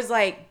life. I was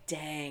like,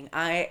 dang,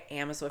 I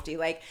am a Swiftie.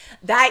 Like,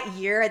 that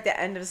year at the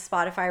end of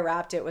Spotify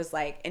Wrapped, it was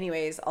like,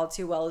 anyways, All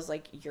Too Well is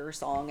like your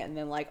song. And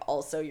then like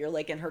also you're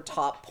like in her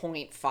top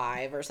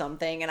 0.5 or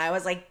something. And I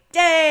was like,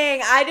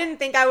 dang, I didn't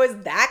think I was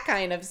that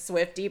kind of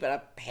Swiftie, but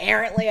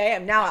apparently I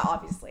am. Now,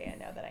 obviously, I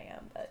know that I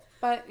am.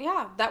 But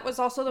yeah, that was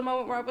also the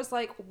moment where I was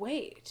like,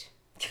 wait,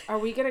 are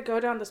we going to go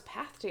down this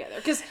path together?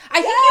 Because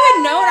I think you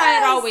had known I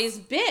had always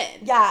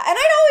been. Yeah, and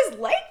I'd always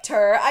liked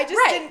her. I just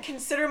didn't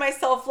consider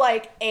myself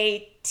like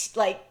a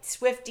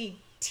Swiftie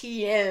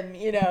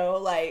TM, you know,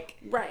 like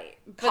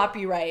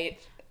copyright.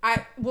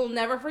 I will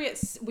never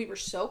forget, we were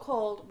so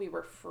cold, we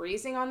were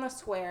freezing on the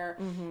square,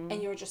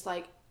 and you were just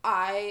like,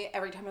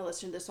 every time I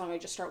listen to this song, I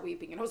just start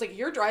weeping. And I was like,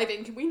 you're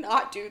driving, can we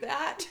not do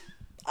that?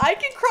 I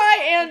can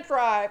cry and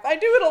drive. I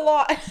do it a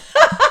lot.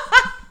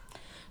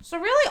 So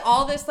really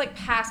all this like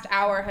past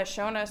hour has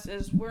shown us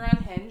is we're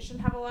unhinged and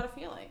have a lot of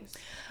feelings.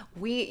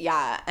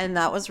 And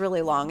that was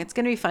really long. It's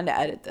going to be fun to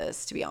edit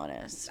this, to be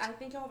honest. I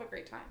think you'll have a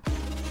great time.